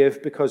agreed to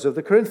give because of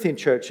the Corinthian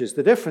churches.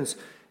 The difference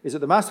is that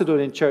the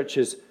Macedonian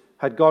churches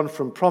had gone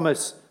from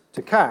promise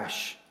to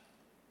cash.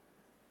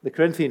 The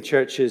Corinthian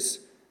churches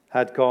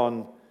had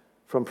gone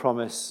from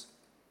promise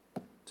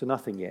to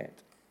nothing yet.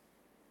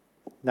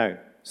 Now,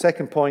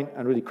 second point,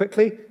 and really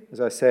quickly,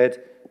 as I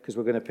said, because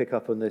we're going to pick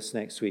up on this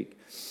next week.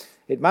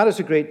 It matters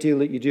a great deal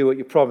that you do what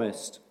you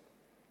promised.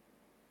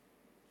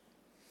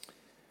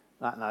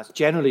 That's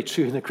generally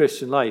true in the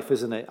Christian life,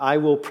 isn't it? I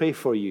will pray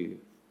for you.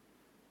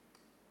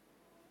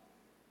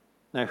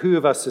 Now, who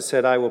of us has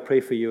said, I will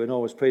pray for you and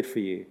always prayed for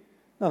you?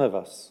 None of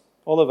us.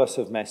 All of us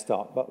have messed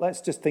up. But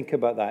let's just think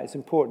about that. It's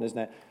important, isn't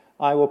it?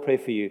 I will pray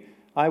for you.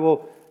 I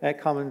will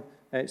come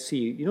and see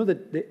you. You know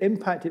the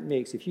impact it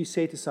makes if you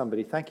say to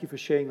somebody, thank you for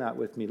sharing that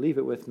with me, leave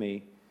it with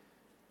me.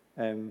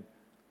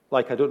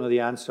 Like, I don't know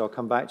the answer, I'll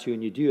come back to you,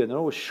 and you do, and they're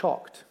always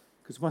shocked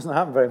because it doesn't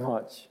happen very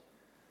much.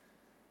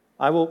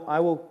 I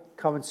will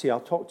come and see,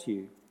 I'll talk to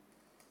you.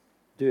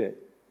 Do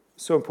it.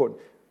 So important.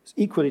 It's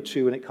equally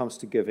true when it comes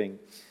to giving.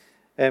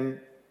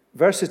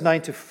 Verses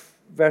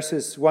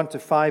 1 to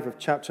 5 of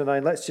chapter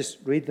 9, let's just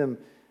read them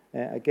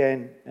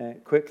again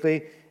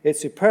quickly. It's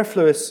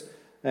superfluous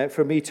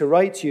for me to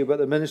write to you about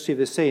the ministry of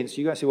the saints.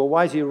 You guys say, well,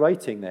 why is he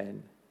writing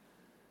then?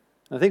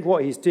 And I think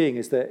what he's doing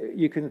is that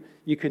you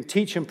can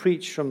teach and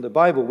preach from the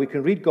Bible. We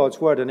can read God's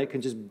word and it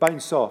can just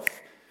bounce off.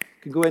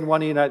 It can go in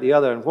one ear and out the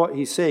other. And what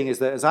he's saying is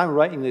that as I'm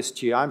writing this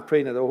to you, I'm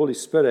praying that the Holy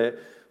Spirit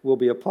will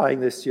be applying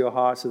this to your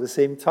hearts at the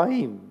same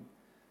time.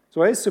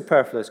 So it is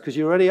superfluous because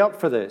you're already up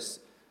for this.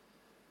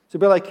 It's a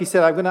bit like he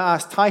said, I'm going to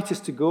ask Titus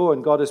to go,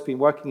 and God has been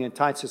working in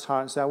Titus'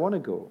 heart and say, I want to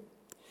go.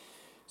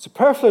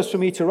 Superfluous for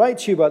me to write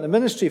to you about the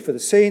ministry for the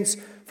saints,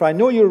 for I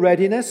know your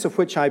readiness, of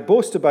which I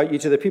boast about you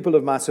to the people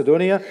of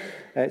Macedonia,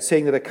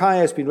 saying that Achaia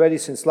has been ready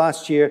since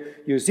last year.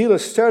 Your zeal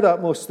has stirred up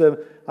most of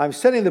them. I'm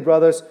sending the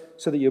brothers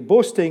so that your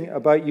boasting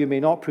about you may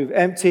not prove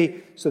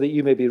empty, so that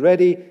you may be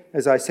ready,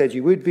 as I said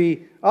you would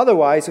be.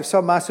 Otherwise, if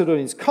some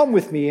Macedonians come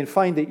with me and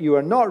find that you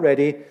are not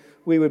ready,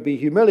 we would be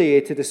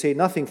humiliated, to say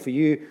nothing for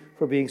you,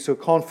 for being so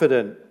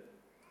confident.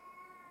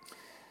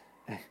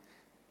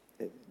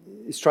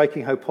 It's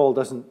striking how Paul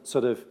doesn't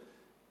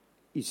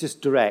he's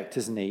just direct,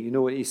 isn't he? You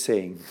know what he's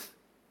saying.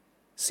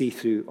 See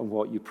through on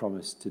what you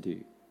promised to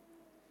do.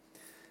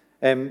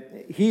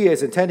 He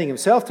is intending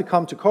himself to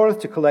come to Corinth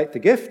to collect the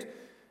gift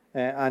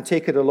and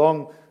take it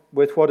along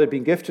with what had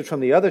been gifted from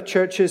the other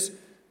churches.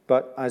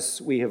 But as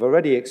we have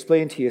already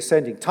explained, he is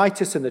sending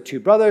Titus and the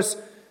two brothers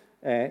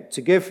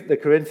to give the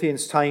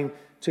Corinthians time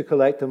to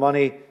collect the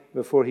money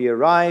before he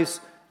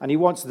arrives. And he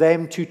wants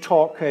them to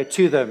talk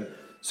to them.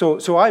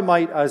 So I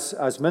might,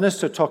 as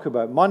minister, talk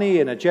about money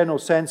in a general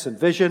sense and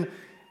vision.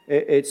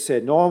 It's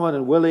Norman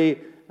and Willie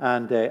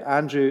and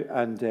Andrew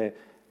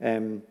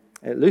and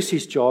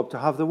Lucy's job to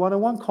have the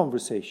one-on-one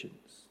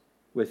conversations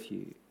with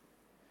you.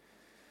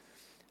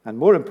 And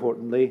more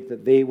importantly,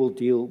 that they will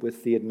deal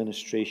with the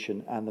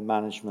administration and the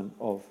management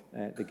of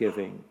the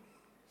giving.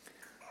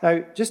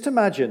 Now, just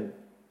imagine,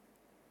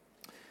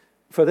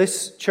 for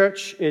this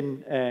church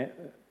in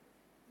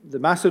the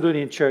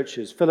Macedonian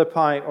churches,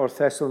 Philippi or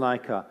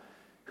Thessalonica,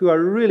 who are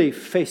really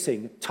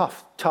facing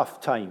tough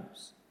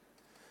times.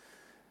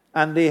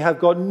 And they have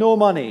got no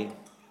money,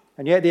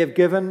 and yet they have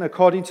given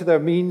according to their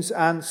means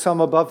and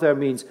some above their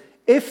means.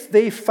 If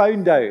they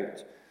found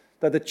out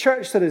that the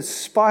church that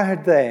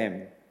inspired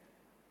them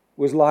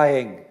was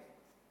lying.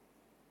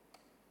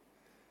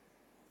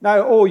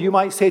 Now, you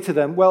might say to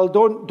them, well,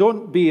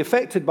 don't be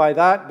affected by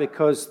that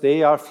because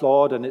they are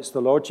flawed and it's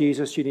the Lord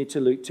Jesus you need to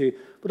look to.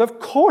 But of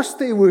course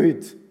they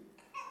would.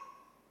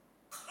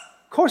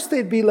 Of course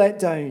they'd be let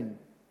down.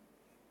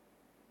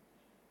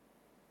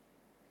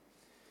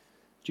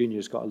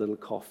 Junior's got a little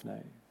cough now.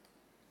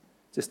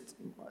 Just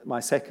my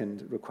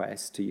second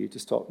request to you to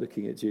stop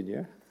looking at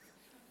Junior.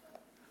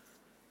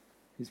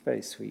 He's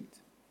very sweet.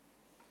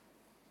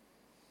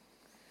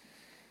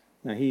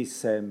 Now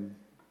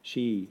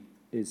she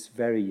is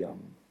very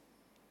young.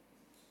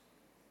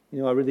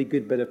 You know, a really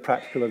good bit of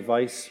practical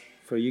advice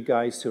for you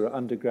guys who are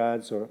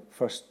undergrads or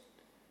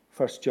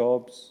first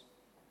jobs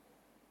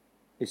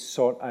is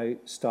sort out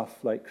stuff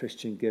like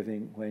Christian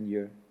giving when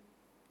you're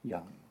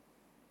young.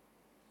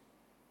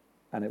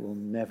 And it will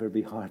never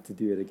be hard to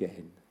do it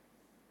again.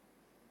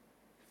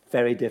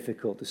 Very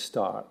difficult to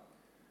start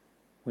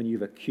when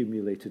you've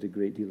accumulated a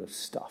great deal of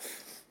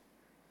stuff.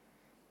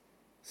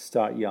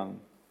 Start young.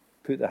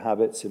 Put the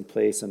habits in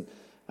place, and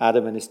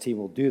Adam and his team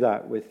will do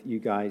that with you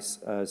guys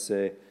as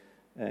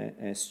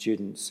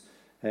students.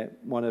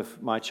 One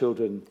of my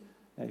children,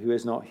 who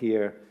is not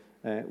here,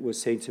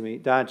 was saying to me,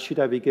 Dad, should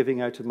I be giving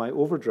out of my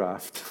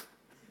overdraft?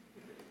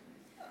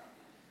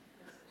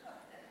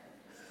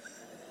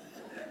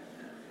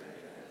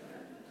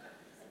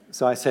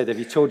 So I said, have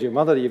you told your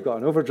mother you've got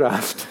an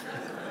overdraft?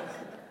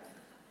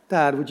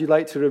 Dad, would you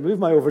like to remove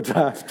my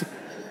overdraft?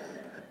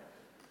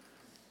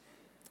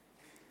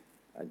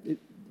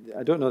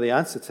 I don't know the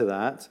answer to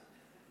that,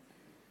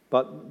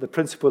 but the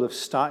principle of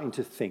starting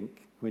to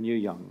think when you're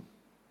young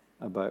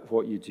about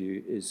what you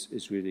do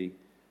is really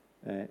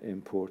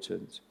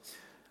important.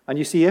 And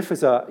you see, you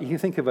can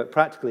think of it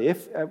practically,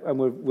 and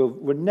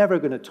we're never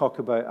going to talk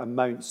about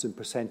amounts and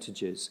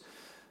percentages,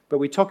 but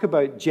we talk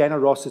about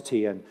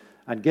generosity and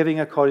giving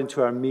according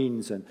to our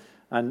means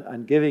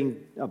and giving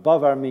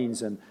above our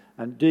means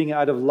and doing it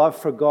out of love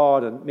for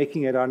God and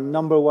making it our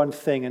number one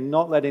thing and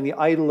not letting the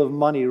idol of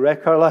money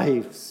wreck our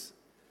lives.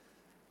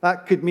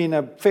 That could mean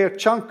a fair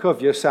chunk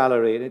of your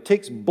salary, and it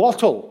takes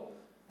bottle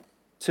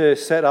to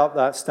set up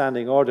that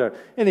standing order.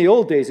 In the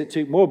old days, it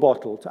took more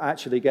bottle to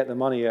actually get the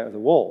money out of the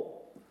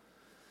wall.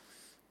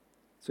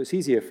 So it's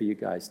easier for you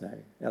guys now,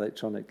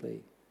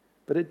 electronically.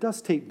 But it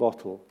does take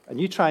bottle. And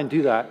you try and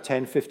do that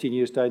 10, 15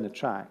 years down the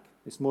track.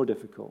 It's more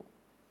difficult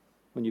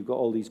when you've got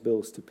all these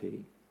bills to pay.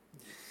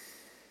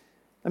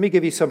 Let me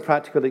give you some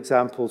practical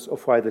examples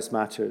of why this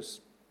matters.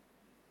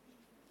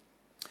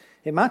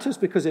 It matters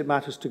because it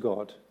matters to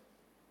God.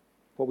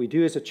 What we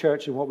do as a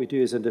church and what we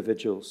do as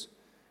individuals.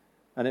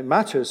 And it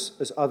matters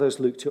as others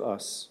look to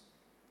us.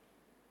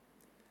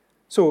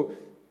 So,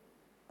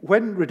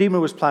 when Redeemer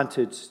was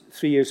planted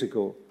 3 years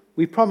ago,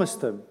 we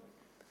promised them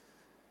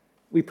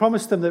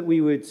that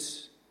we would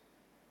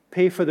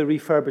pay for the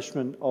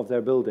refurbishment of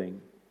their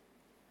building.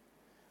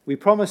 We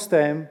promised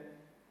them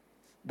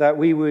that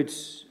we would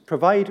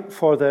provide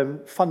for them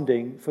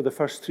funding for the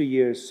first 3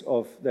 years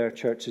of their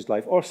church's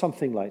life, or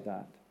something like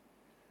that.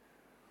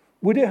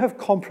 Would it have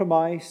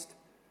compromised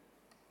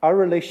our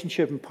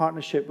relationship and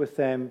partnership with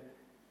them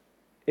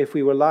if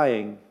we were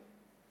lying?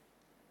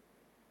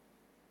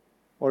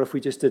 Or if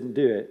we just didn't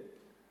do it?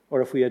 Or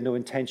if we had no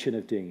intention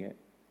of doing it?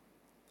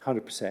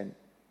 100%.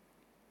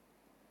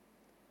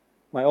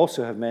 Might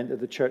also have meant that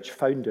the church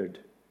foundered.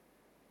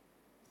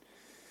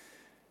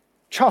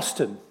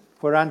 Charleston,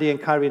 where Andy and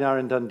Kyrene are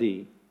in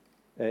Dundee.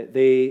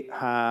 They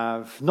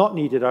have not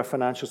needed our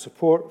financial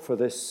support for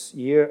this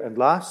year and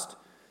last,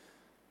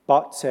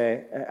 but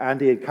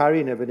Andy and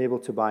Kyrene have been able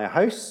to buy a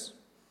house,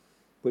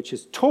 which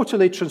has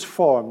totally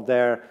transformed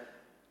their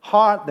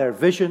heart, their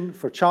vision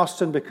for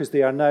Charleston, because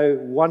they are now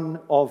one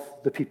of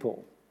the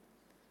people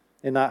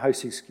in that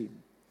housing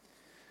scheme.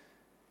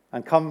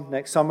 And come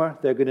next summer,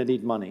 they're going to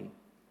need money.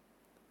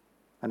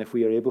 And if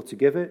we are able to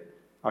give it,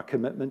 our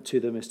commitment to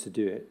them is to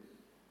do it.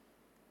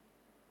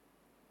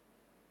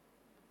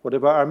 What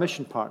about our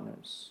mission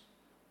partners?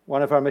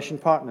 One of our mission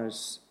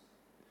partners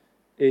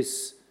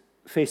is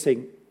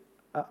facing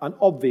an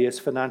obvious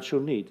financial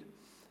need.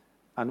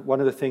 And one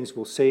of the things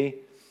we'll say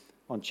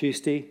on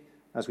Tuesday,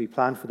 as we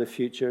plan for the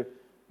future,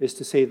 is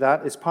to say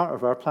that is part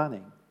of our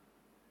planning.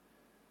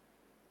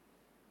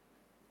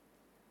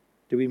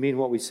 Do we mean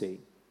what we say?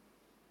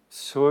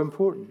 So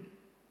important.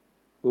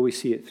 Will we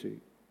see it through?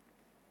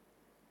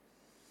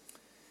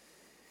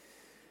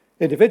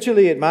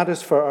 Individually, it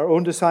matters for our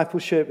own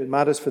discipleship. It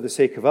matters for the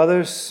sake of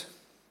others.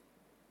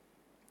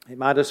 It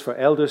matters for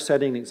elders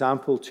setting an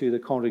example to the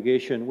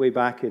congregation. Way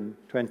back in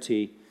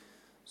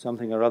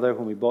 20-something or other,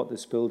 when we bought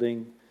this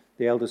building,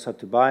 the elders had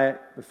to buy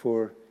it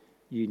before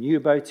you knew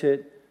about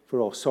it for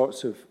all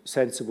sorts of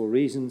sensible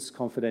reasons,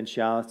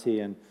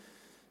 confidentiality and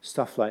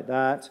stuff like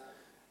that.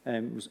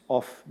 It was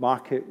off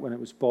market when it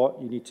was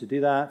bought. You need to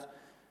do that.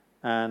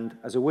 And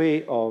as a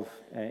way of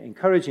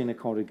encouraging the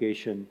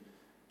congregation,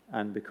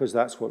 and because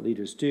that's what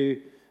leaders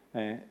do,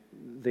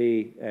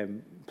 they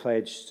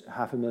pledged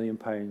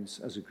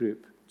 £500,000 as a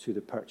group to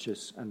the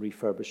purchase and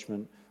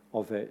refurbishment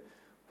of it.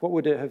 What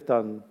would it have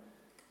done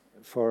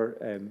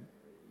for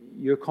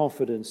your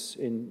confidence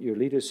in your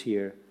leaders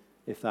here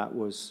if that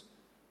was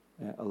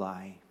a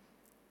lie?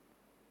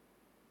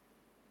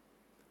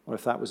 Or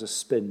if that was a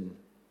spin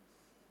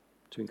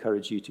to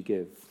encourage you to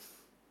give?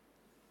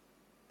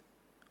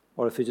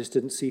 Or if they just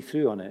didn't see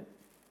through on it?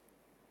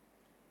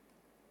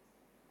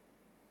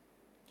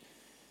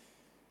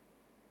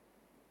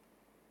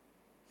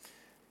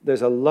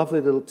 There's a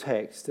lovely little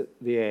text at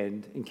the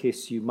end, in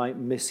case you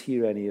might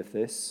mishear any of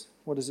this.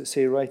 What does it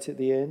say right at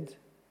the end?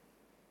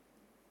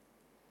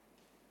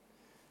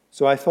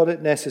 So I thought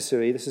it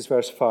necessary, this is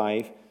verse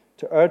 5,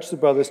 to urge the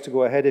brothers to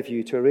go ahead of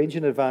you, to arrange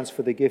in advance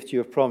for the gift you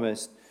have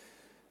promised.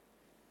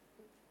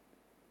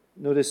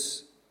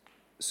 Notice,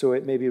 so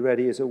it may be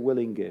ready as a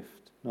willing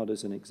gift, not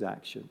as an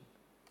exaction.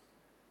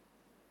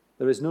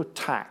 There is no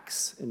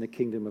tax in the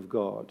kingdom of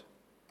God.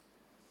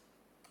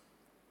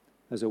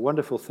 There's a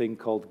wonderful thing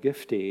called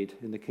gift aid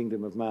in the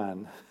kingdom of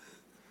man,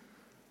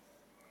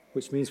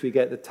 which means we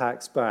get the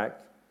tax back.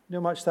 You know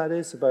how much that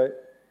is? About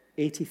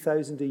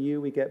 80,000 a year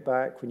we get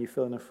back when you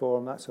fill in a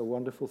form. That's a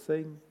wonderful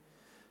thing.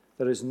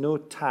 There is no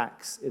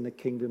tax in the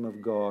kingdom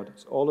of God.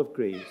 It's all of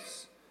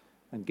grace.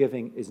 And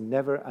giving is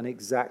never an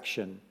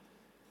exaction.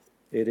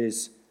 It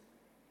is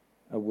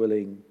a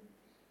willing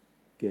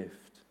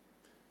gift.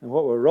 And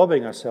what we're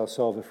robbing ourselves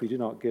of if we do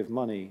not give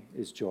money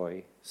is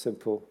joy.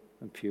 Simple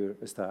and pure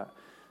as that.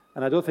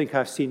 And I don't think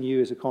I've seen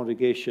you as a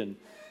congregation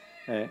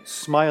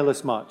smile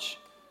as much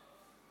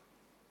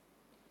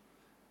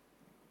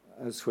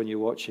as when you're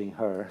watching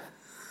her.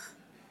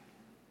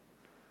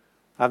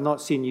 I've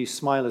not seen you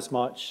smile as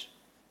much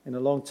in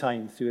a long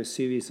time through a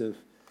series of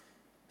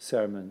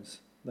sermons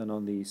than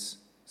on these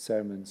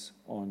sermons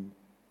on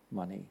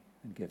money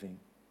and giving.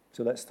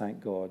 So let's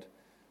thank God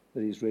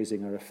that he's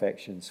raising our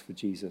affections for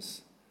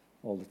Jesus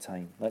all the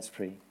time. Let's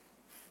pray.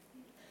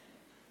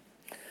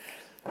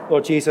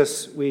 Lord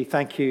Jesus, we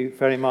thank you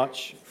very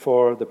much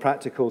for the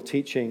practical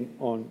teaching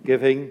on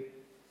giving.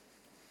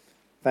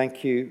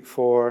 Thank you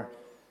for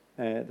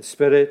the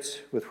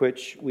spirit with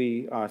which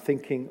we are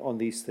thinking on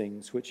these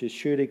things, which is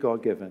surely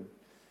God-given.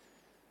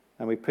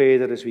 And we pray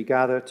that as we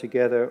gather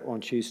together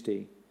on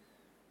Tuesday,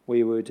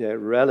 we would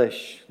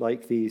relish,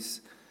 like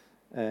these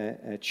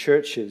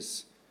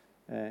churches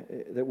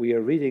that we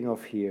are reading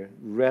of here,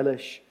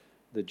 relish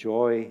the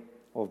joy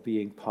of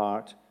being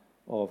part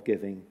of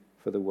giving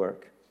for the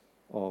work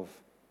of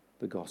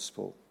the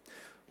gospel.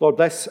 Lord,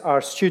 bless our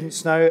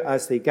students now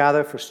as they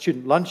gather for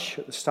student lunch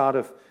at the start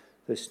of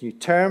this new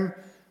term.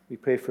 We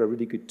pray for a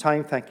really good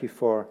time. Thank you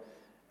for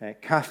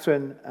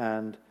Catherine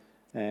and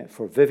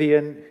for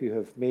Vivian, who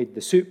have made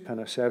the soup and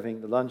are serving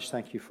the lunch.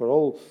 Thank you for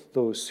all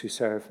those who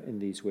serve in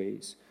these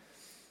ways.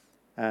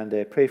 And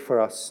pray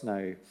for us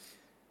now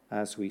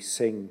as we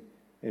sing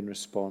in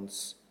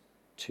response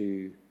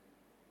to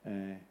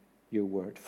your word.